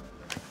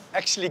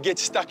actually get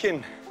stuck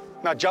in.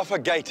 Now, Jaffa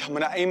Gate, I'm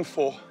gonna aim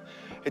for.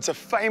 It's a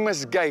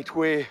famous gate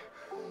where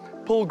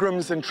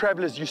pilgrims and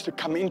travelers used to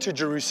come into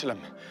Jerusalem.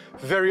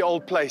 Very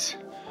old place.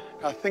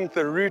 I think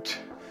the route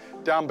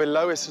down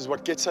below us is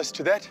what gets us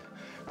to that.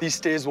 These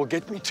stairs will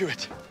get me to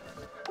it.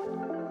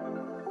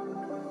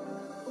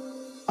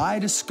 I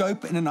had a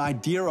scope and an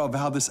idea of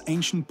how this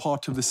ancient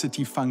part of the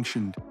city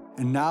functioned,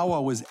 and now I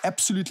was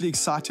absolutely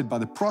excited by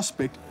the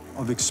prospect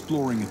of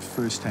exploring it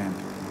firsthand.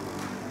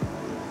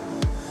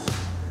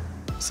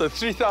 So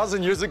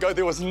 3,000 years ago,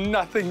 there was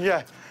nothing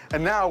here.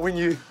 And now when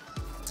you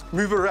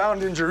move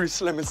around in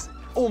Jerusalem, it's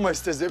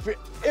almost as if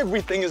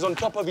everything is on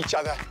top of each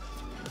other.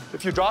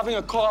 If you're driving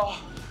a car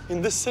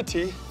in this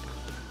city,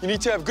 you need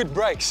to have good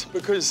brakes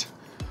because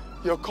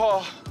your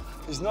car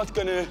is not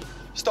going to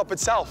stop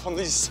itself on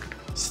these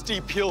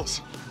steep hills.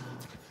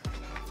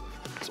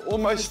 It's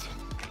almost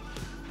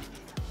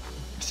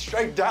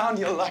straight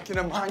downhill like in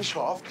a mine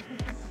shaft.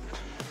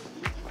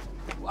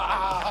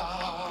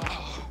 Wow!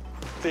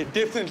 There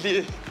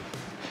definitely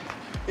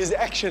is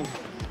action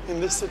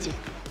in this city.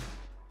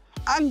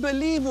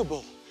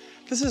 Unbelievable!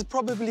 This is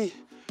probably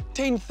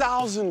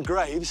 10,000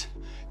 graves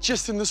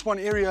just in this one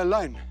area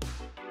alone.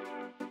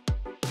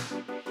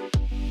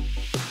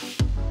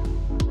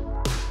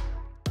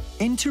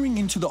 Entering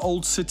into the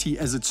Old City,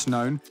 as it's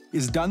known,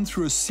 is done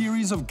through a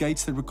series of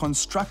gates that were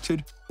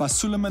constructed by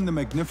Suleiman the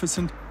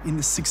Magnificent in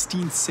the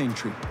 16th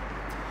century.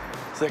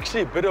 It's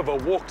actually a bit of a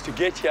walk to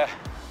get here.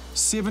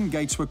 7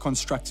 gates were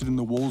constructed in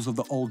the walls of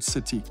the Old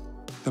City,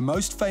 the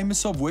most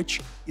famous of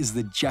which is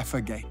the Jaffa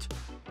Gate.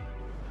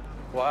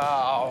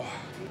 Wow,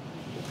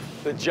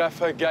 the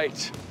Jaffa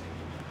Gate.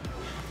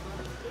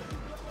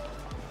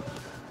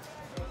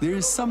 There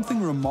is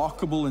something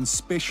remarkable and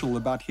special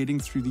about heading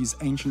through these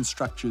ancient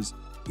structures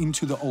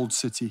into the Old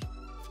City.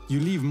 You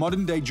leave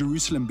modern-day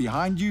Jerusalem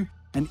behind you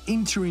and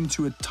enter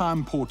into a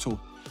time portal,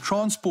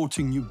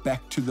 transporting you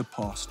back to the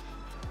past.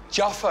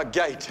 Jaffa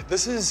Gate.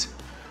 This is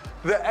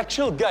the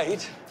actual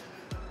gate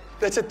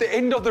that's at the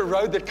end of the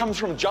road that comes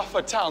from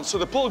Jaffa town. So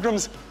the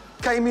pilgrims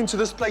came into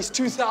this place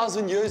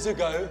 2,000 years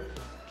ago,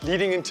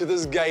 leading into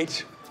this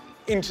gate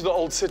into the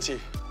Old City.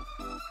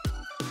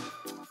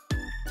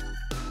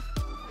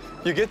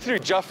 You get through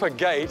Jaffa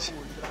Gate,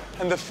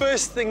 and the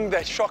first thing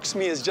that shocks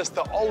me is just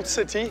the Old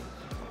City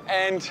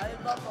and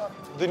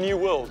the New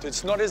World.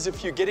 It's not as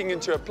if you're getting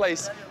into a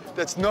place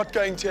that's not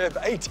going to have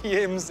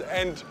ATMs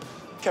and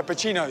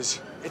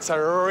cappuccinos. It's a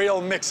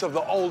real mix of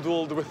the Old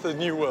World with the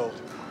New World.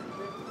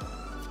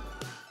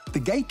 The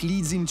gate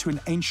leads into an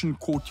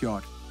ancient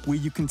courtyard where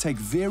you can take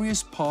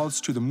various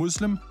paths to the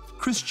Muslim,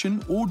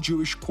 Christian, or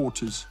Jewish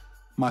quarters.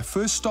 My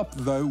first stop,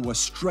 though, was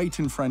straight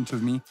in front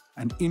of me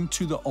and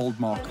into the Old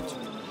Market.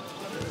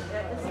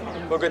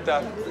 Look at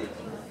that.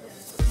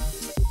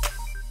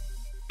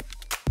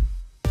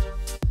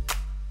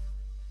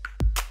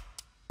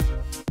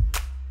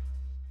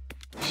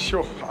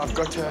 Sure, I've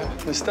got a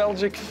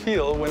nostalgic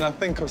feel when I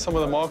think of some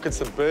of the markets,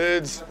 the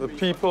birds, the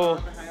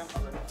people.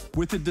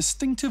 With a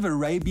distinctive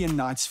Arabian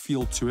Nights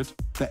feel to it,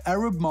 the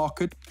Arab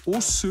market, or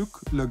souk,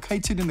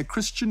 located in the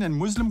Christian and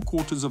Muslim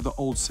quarters of the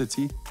Old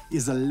City,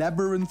 is a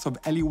labyrinth of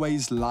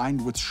alleyways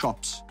lined with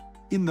shops.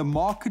 In the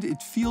market,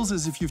 it feels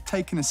as if you've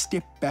taken a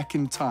step back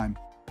in time,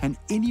 and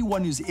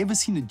anyone who's ever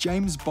seen a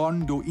James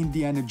Bond or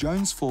Indiana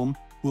Jones film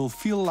will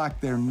feel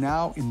like they're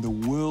now in the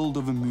world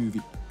of a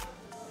movie.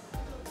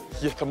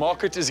 Yeah, the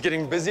market is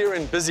getting busier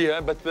and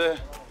busier, but the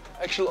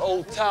actual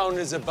old town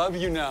is above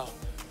you now,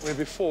 where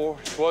before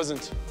it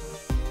wasn't.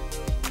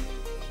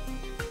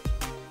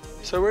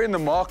 So we're in the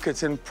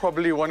market in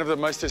probably one of the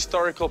most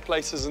historical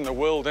places in the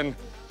world, and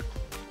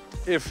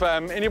if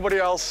anybody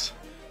else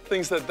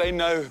thinks that they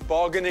know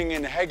bargaining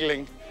and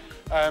haggling,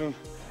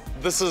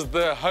 this is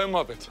the home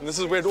of it, and this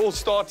is where it all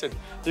started.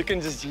 You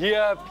can just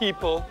hear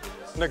people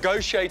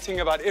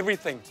negotiating about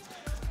everything.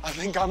 I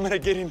think I'm going to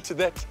get into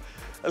that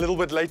a little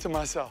bit later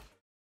myself.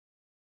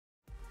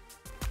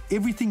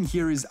 Everything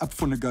here is up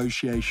for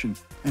negotiation,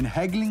 and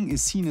haggling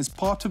is seen as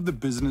part of the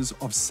business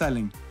of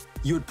selling.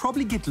 You would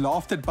probably get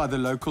laughed at by the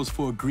locals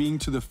for agreeing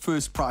to the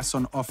first price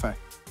on offer,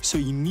 so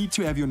you need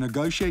to have your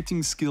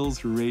negotiating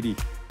skills ready.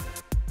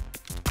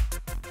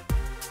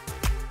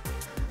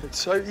 It's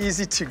so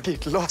easy to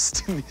get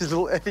lost in these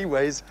little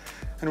alleyways,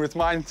 and with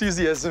my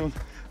enthusiasm,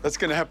 that's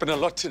going to happen a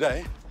lot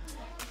today.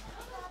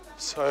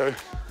 So,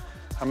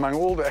 among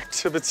all the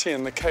activity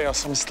and the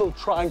chaos, I'm still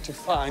trying to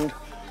find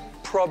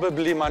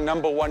probably my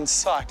 #1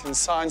 site and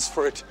signs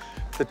for it.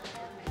 The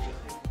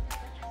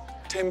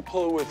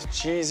temple with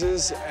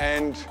Jesus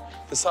and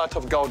the site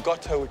of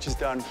Golgotha, which is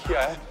down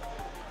here.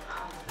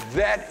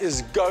 That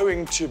is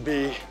going to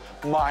be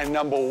my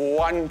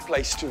 #1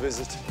 place to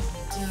visit.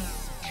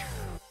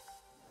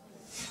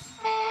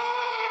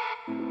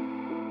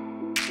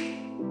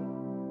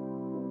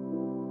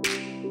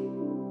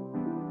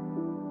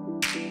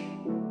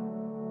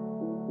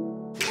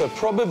 So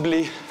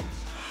probably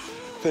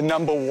the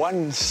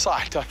 #1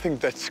 site I think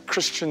that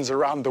Christians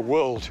around the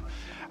world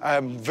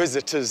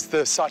visit is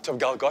the site of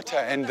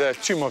Golgotha and the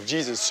tomb of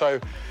Jesus. So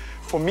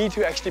for me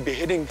to actually be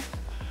heading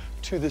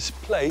to this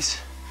place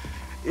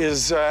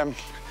is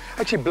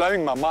actually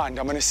blowing my mind.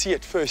 I'm going to see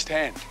it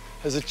firsthand.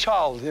 As a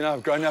child, you know,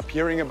 I've grown up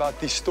hearing about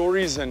these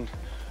stories and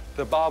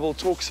the Bible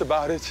talks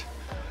about it,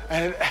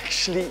 and it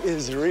actually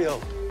is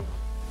real.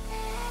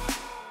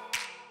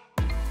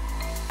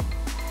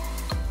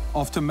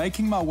 After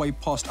making my way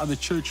past other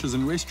churches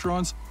and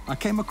restaurants, I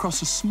came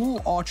across a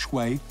small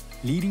archway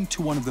leading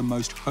to one of the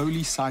most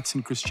holy sites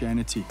in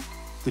Christianity,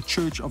 the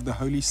Church of the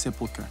Holy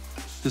Sepulchre.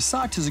 The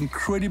site is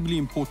incredibly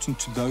important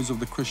to those of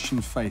the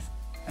Christian faith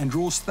and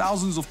draws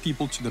thousands of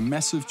people to the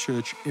massive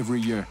church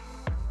every year.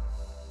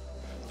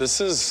 This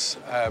is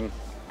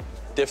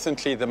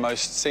definitely the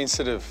most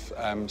sensitive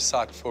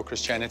site for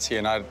Christianity,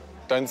 and I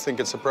don't think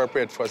it's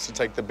appropriate for us to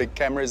take the big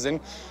cameras in.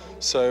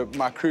 So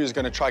my crew is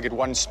going to try to get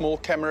one small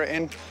camera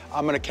in.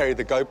 I'm going to carry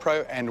the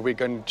GoPro, and we're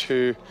going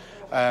to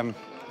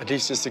at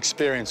least just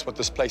experience what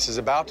this place is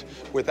about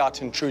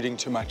without intruding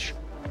too much.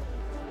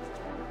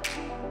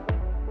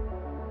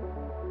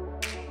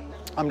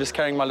 I'm just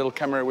carrying my little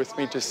camera with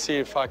me to see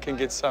if I can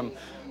get some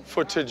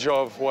footage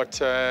of what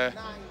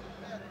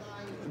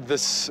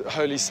this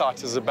holy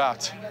site is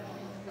about.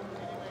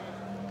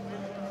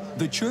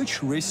 The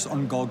church rests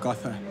on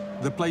Golgotha,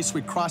 the place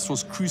where Christ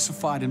was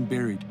crucified and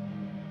buried.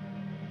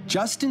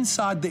 Just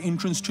inside the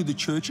entrance to the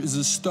church is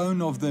a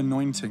stone of the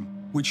anointing,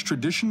 which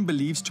tradition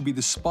believes to be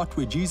the spot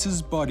where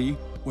Jesus' body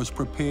was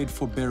prepared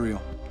for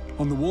burial.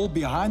 On the wall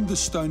behind the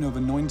stone of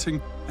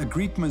anointing, a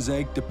Greek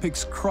mosaic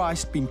depicts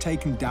Christ being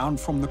taken down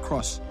from the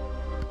cross.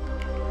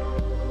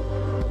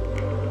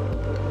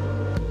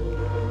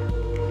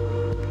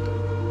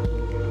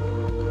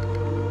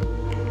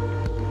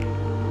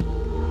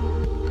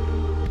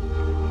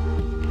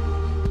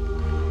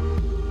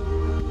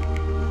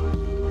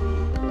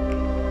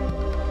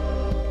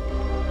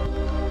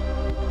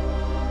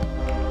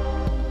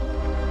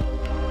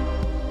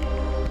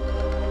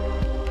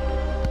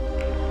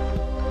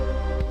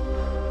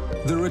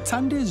 The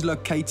rotunda is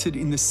located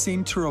in the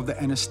center of the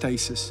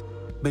anastasis,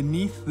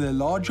 beneath the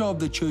larger of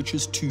the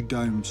church's two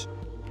domes.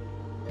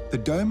 The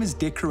dome is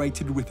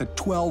decorated with a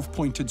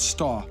 12-pointed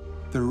star,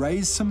 the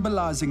rays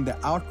symbolizing the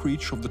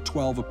outreach of the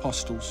 12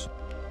 apostles.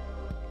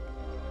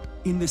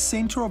 In the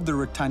center of the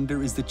rotunda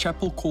is the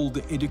chapel called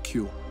the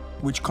edicule,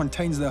 which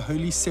contains the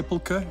Holy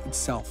Sepulchre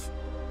itself.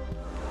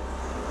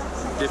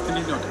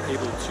 Definitely not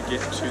able to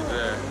get to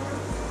the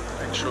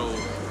actual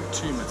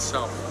tomb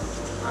itself.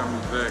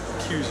 The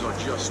queues are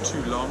just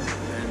too long,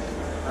 and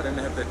I don't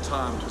have that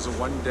time. It was a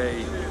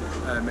one-day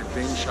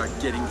adventure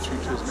getting through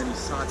to as many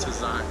sites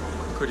as I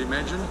could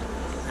imagine,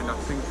 and I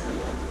think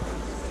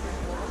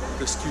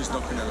this queue's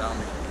not going to allow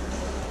me.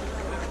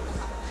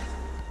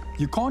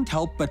 You can't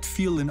help but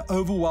feel an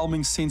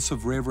overwhelming sense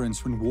of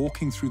reverence when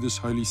walking through this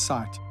holy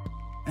site.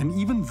 And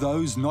even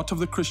those not of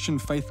the Christian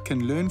faith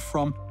can learn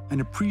from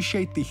and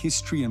appreciate the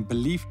history and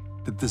belief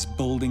that this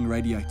building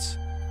radiates.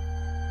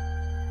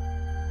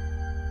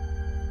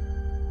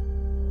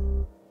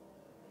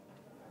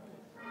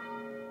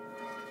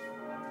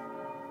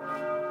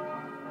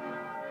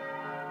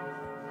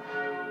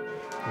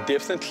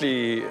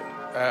 Definitely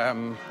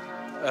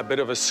a bit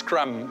of a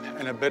scrum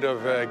and a bit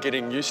of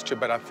getting used to,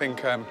 but I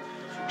think,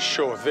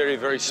 sure, very,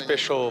 very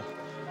special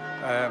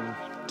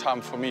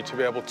time for me to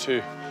be able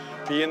to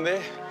be in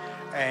there.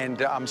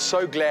 And I'm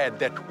so glad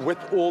that with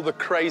all the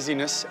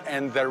craziness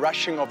and the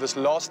rushing of this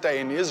last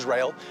day in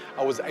Israel,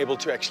 I was able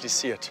to actually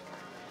see it.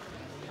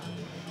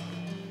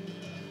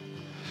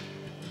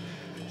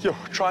 You're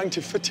trying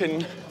to fit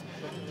in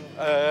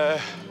a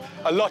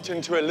lot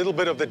into a little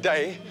bit of the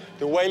day.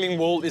 The Wailing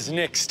Wall is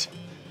next.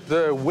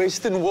 The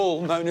Western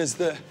Wall, known as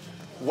the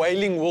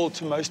Wailing Wall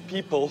to most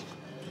people,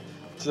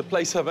 is a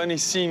place I've only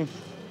seen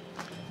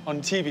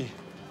on TV.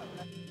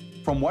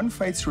 From one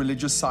faith's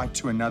religious site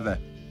to another,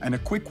 and a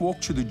quick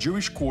walk to the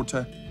Jewish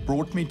quarter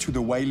brought me to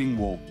the Wailing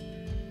Wall.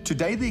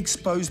 Today, the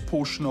exposed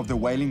portion of the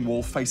Wailing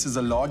Wall faces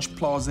a large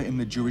plaza in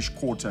the Jewish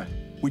quarter,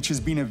 which has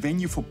been a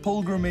venue for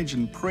pilgrimage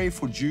and prayer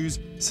for Jews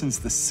since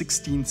the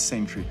 16th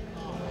century.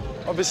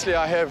 Obviously,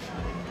 I have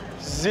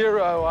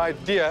zero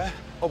idea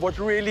of what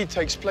really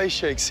takes place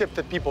here, except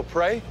that people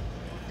pray,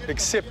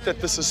 except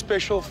that this is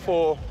special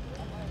for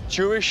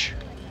Jewish,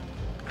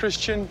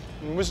 Christian,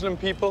 and Muslim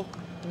people.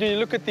 You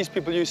look at these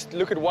people, you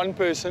look at one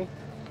person,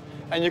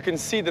 and you can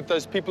see that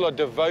those people are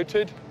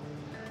devoted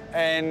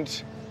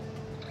and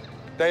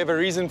they have a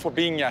reason for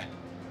being here.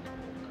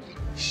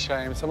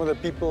 Shame, some of the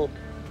people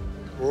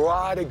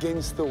right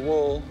against the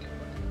wall.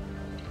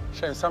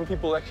 Shame, some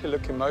people actually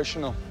look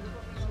emotional.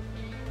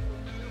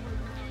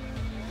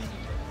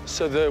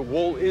 So the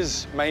wall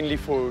is mainly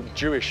for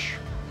Jewish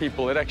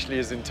people. It actually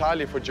is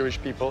entirely for Jewish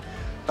people.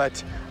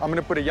 But I'm going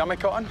to put a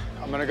yarmulke on.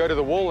 I'm going to go to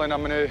the wall and I'm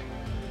going to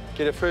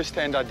get a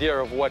first-hand idea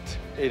of what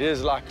it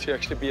is like to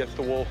actually be at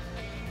the wall.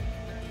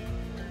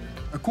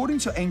 According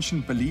to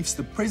ancient beliefs,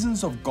 the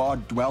presence of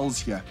God dwells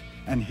here,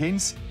 and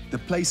hence the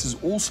place is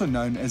also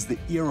known as the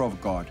ear of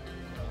God.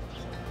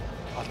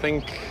 I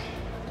think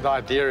the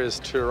idea is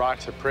to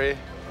write a prayer.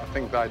 I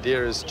think the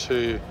idea is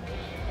to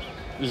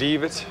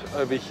leave it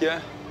over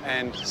here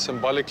and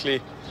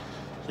symbolically,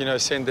 you know,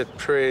 send that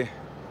prayer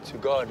to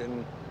God.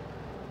 And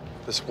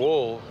this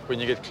wall, when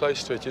you get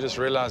close to it, you just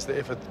realize the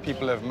effort that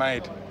people have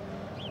made.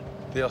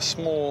 There are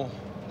small,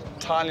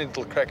 tiny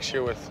little cracks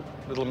here with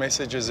little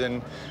messages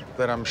in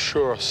that I'm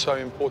sure are so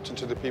important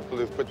to the people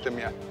who've put them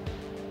here.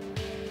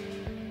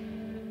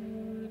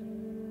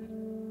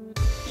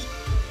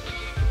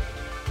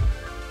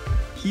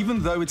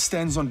 Even though it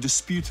stands on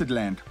disputed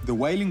land, the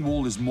Wailing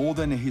Wall is more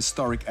than a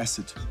historic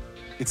asset.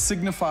 It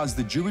signifies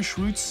the Jewish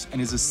roots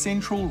and is a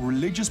central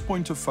religious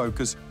point of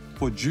focus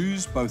for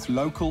Jews, both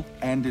local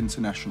and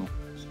international.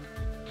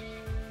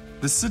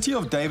 The city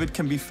of David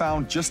can be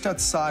found just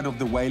outside of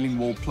the Wailing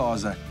Wall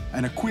Plaza,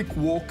 and a quick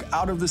walk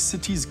out of the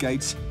city's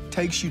gates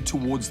takes you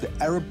towards the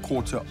Arab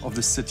quarter of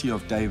the city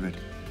of David.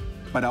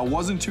 But I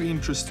wasn't too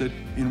interested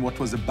in what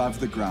was above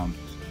the ground.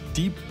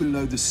 Deep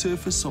below the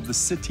surface of the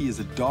city is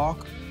a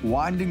dark,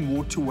 winding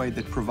waterway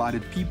that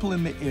provided people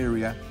in the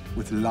area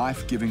with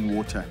life-giving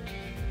water.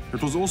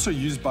 It was also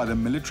used by the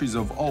militaries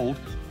of old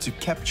to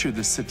capture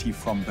the city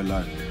from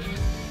below.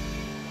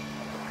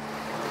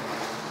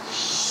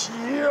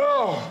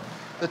 Yo,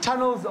 the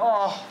tunnels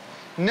are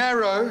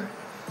narrow,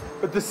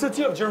 but the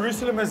city of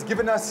Jerusalem has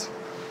given us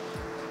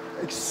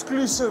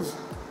exclusive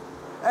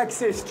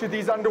access to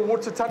these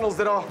underwater tunnels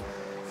that are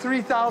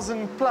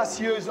 3,000 plus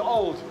years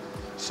old.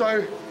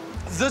 So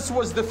this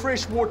was the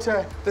fresh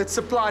water that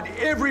supplied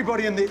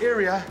everybody in the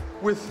area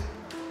with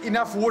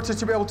enough water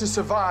to be able to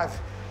survive.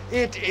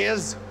 It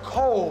is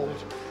cold,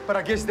 but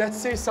I guess that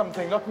says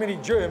something, not many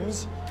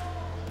germs.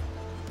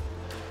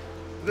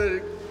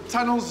 The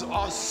tunnels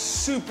are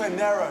super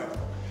narrow.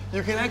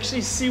 You can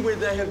actually see where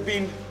they have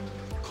been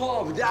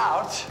carved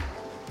out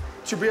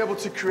to be able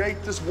to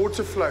create this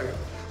water flow.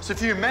 So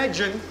if you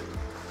imagine,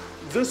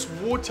 this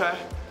water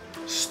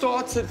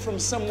started from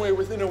somewhere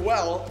within a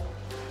well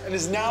and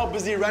is now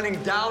busy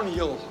running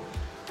downhill.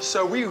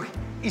 So we're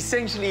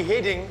essentially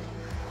heading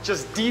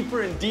just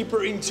deeper and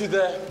deeper into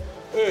the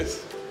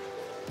earth,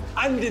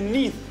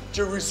 underneath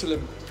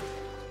Jerusalem.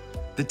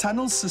 The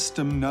tunnel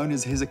system, known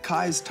as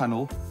Hezekiah's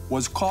Tunnel,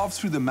 was carved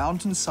through the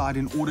mountainside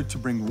in order to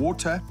bring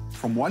water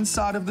from one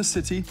side of the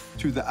city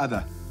to the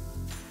other.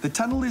 The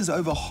tunnel is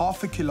over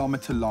half a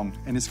kilometer long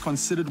and is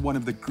considered one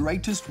of the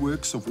greatest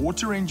works of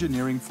water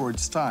engineering for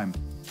its time,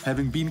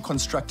 having been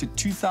constructed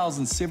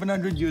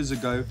 2,700 years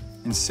ago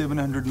in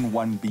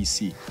 701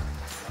 BC.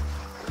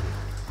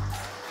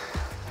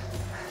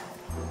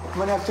 I'm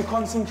gonna have to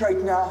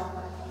concentrate now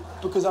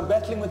because I'm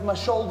battling with my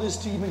shoulders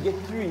to even get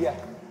through here.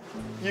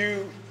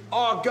 You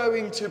are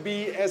going to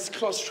be as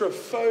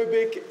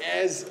claustrophobic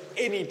as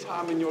any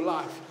time in your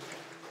life.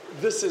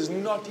 This is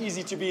not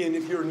easy to be in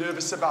if you're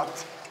nervous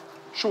about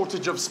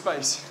shortage of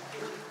space.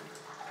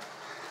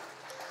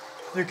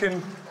 You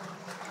can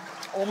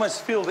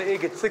almost feel the air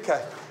get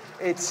thicker.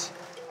 It's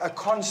a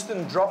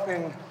constant drop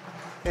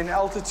in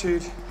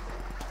altitude.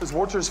 This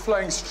water is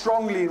flowing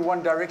strongly in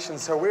one direction,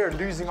 so we're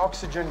losing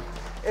oxygen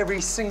every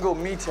single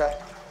meter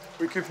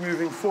we keep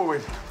moving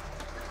forward.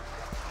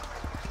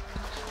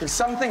 If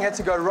something had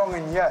to go wrong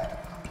in here,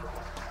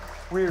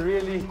 we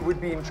really would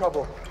be in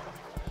trouble.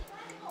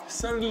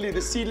 Suddenly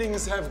the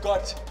ceilings have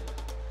got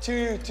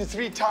 2 to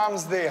 3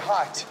 times their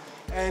height,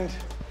 and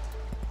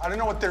I don't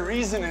know what the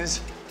reason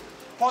is.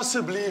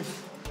 Possibly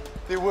if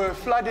there were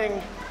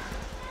flooding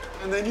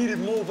and they needed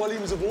more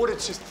volumes of water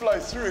to flow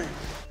through.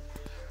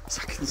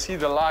 So I can see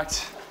the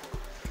light.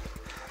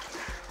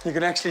 You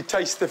can actually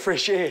taste the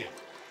fresh air.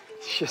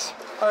 It's just,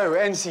 oh,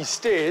 and see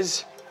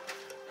stairs.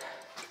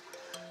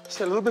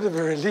 It's a little bit of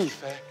a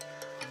relief,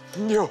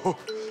 eh? Yo.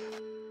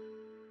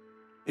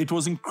 It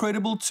was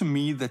incredible to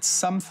me that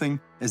something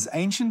as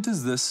ancient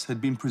as this had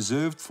been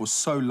preserved for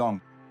so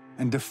long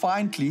and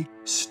defiantly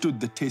stood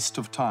the test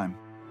of time.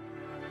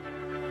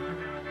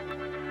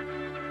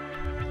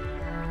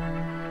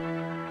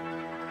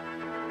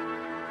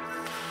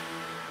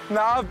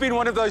 Now, I've been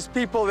one of those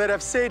people that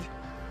have said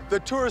the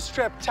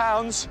tourist-trapped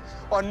towns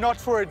are not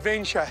for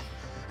adventure.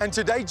 And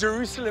today,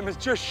 Jerusalem has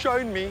just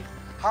shown me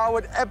how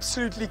it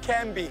absolutely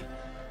can be.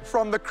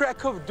 From the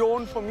crack of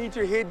dawn for me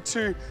to head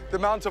to the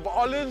Mount of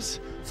Olives,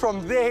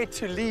 from there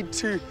to lead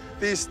to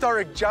the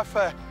historic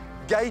Jaffa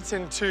gate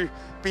and to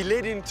be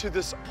led into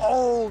this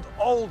old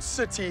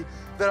city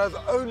that I've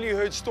only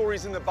heard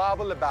stories in the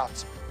Bible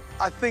about.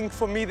 I think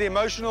for me, the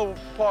emotional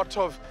part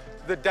of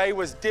the day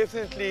was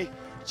definitely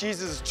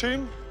Jesus'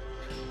 tomb.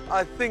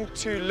 I think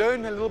to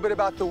learn a little bit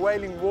about the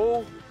Wailing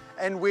Wall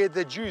and where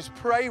the Jews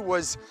pray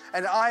was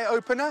an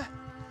eye-opener.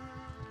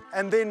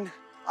 And then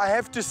I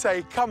have to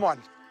say, come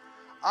on,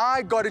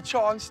 I got a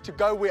chance to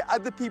go where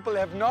other people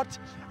have not,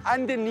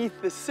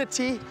 underneath the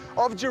city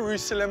of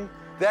Jerusalem.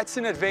 That's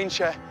an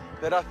adventure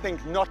that I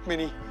think not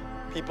many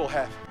people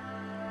have.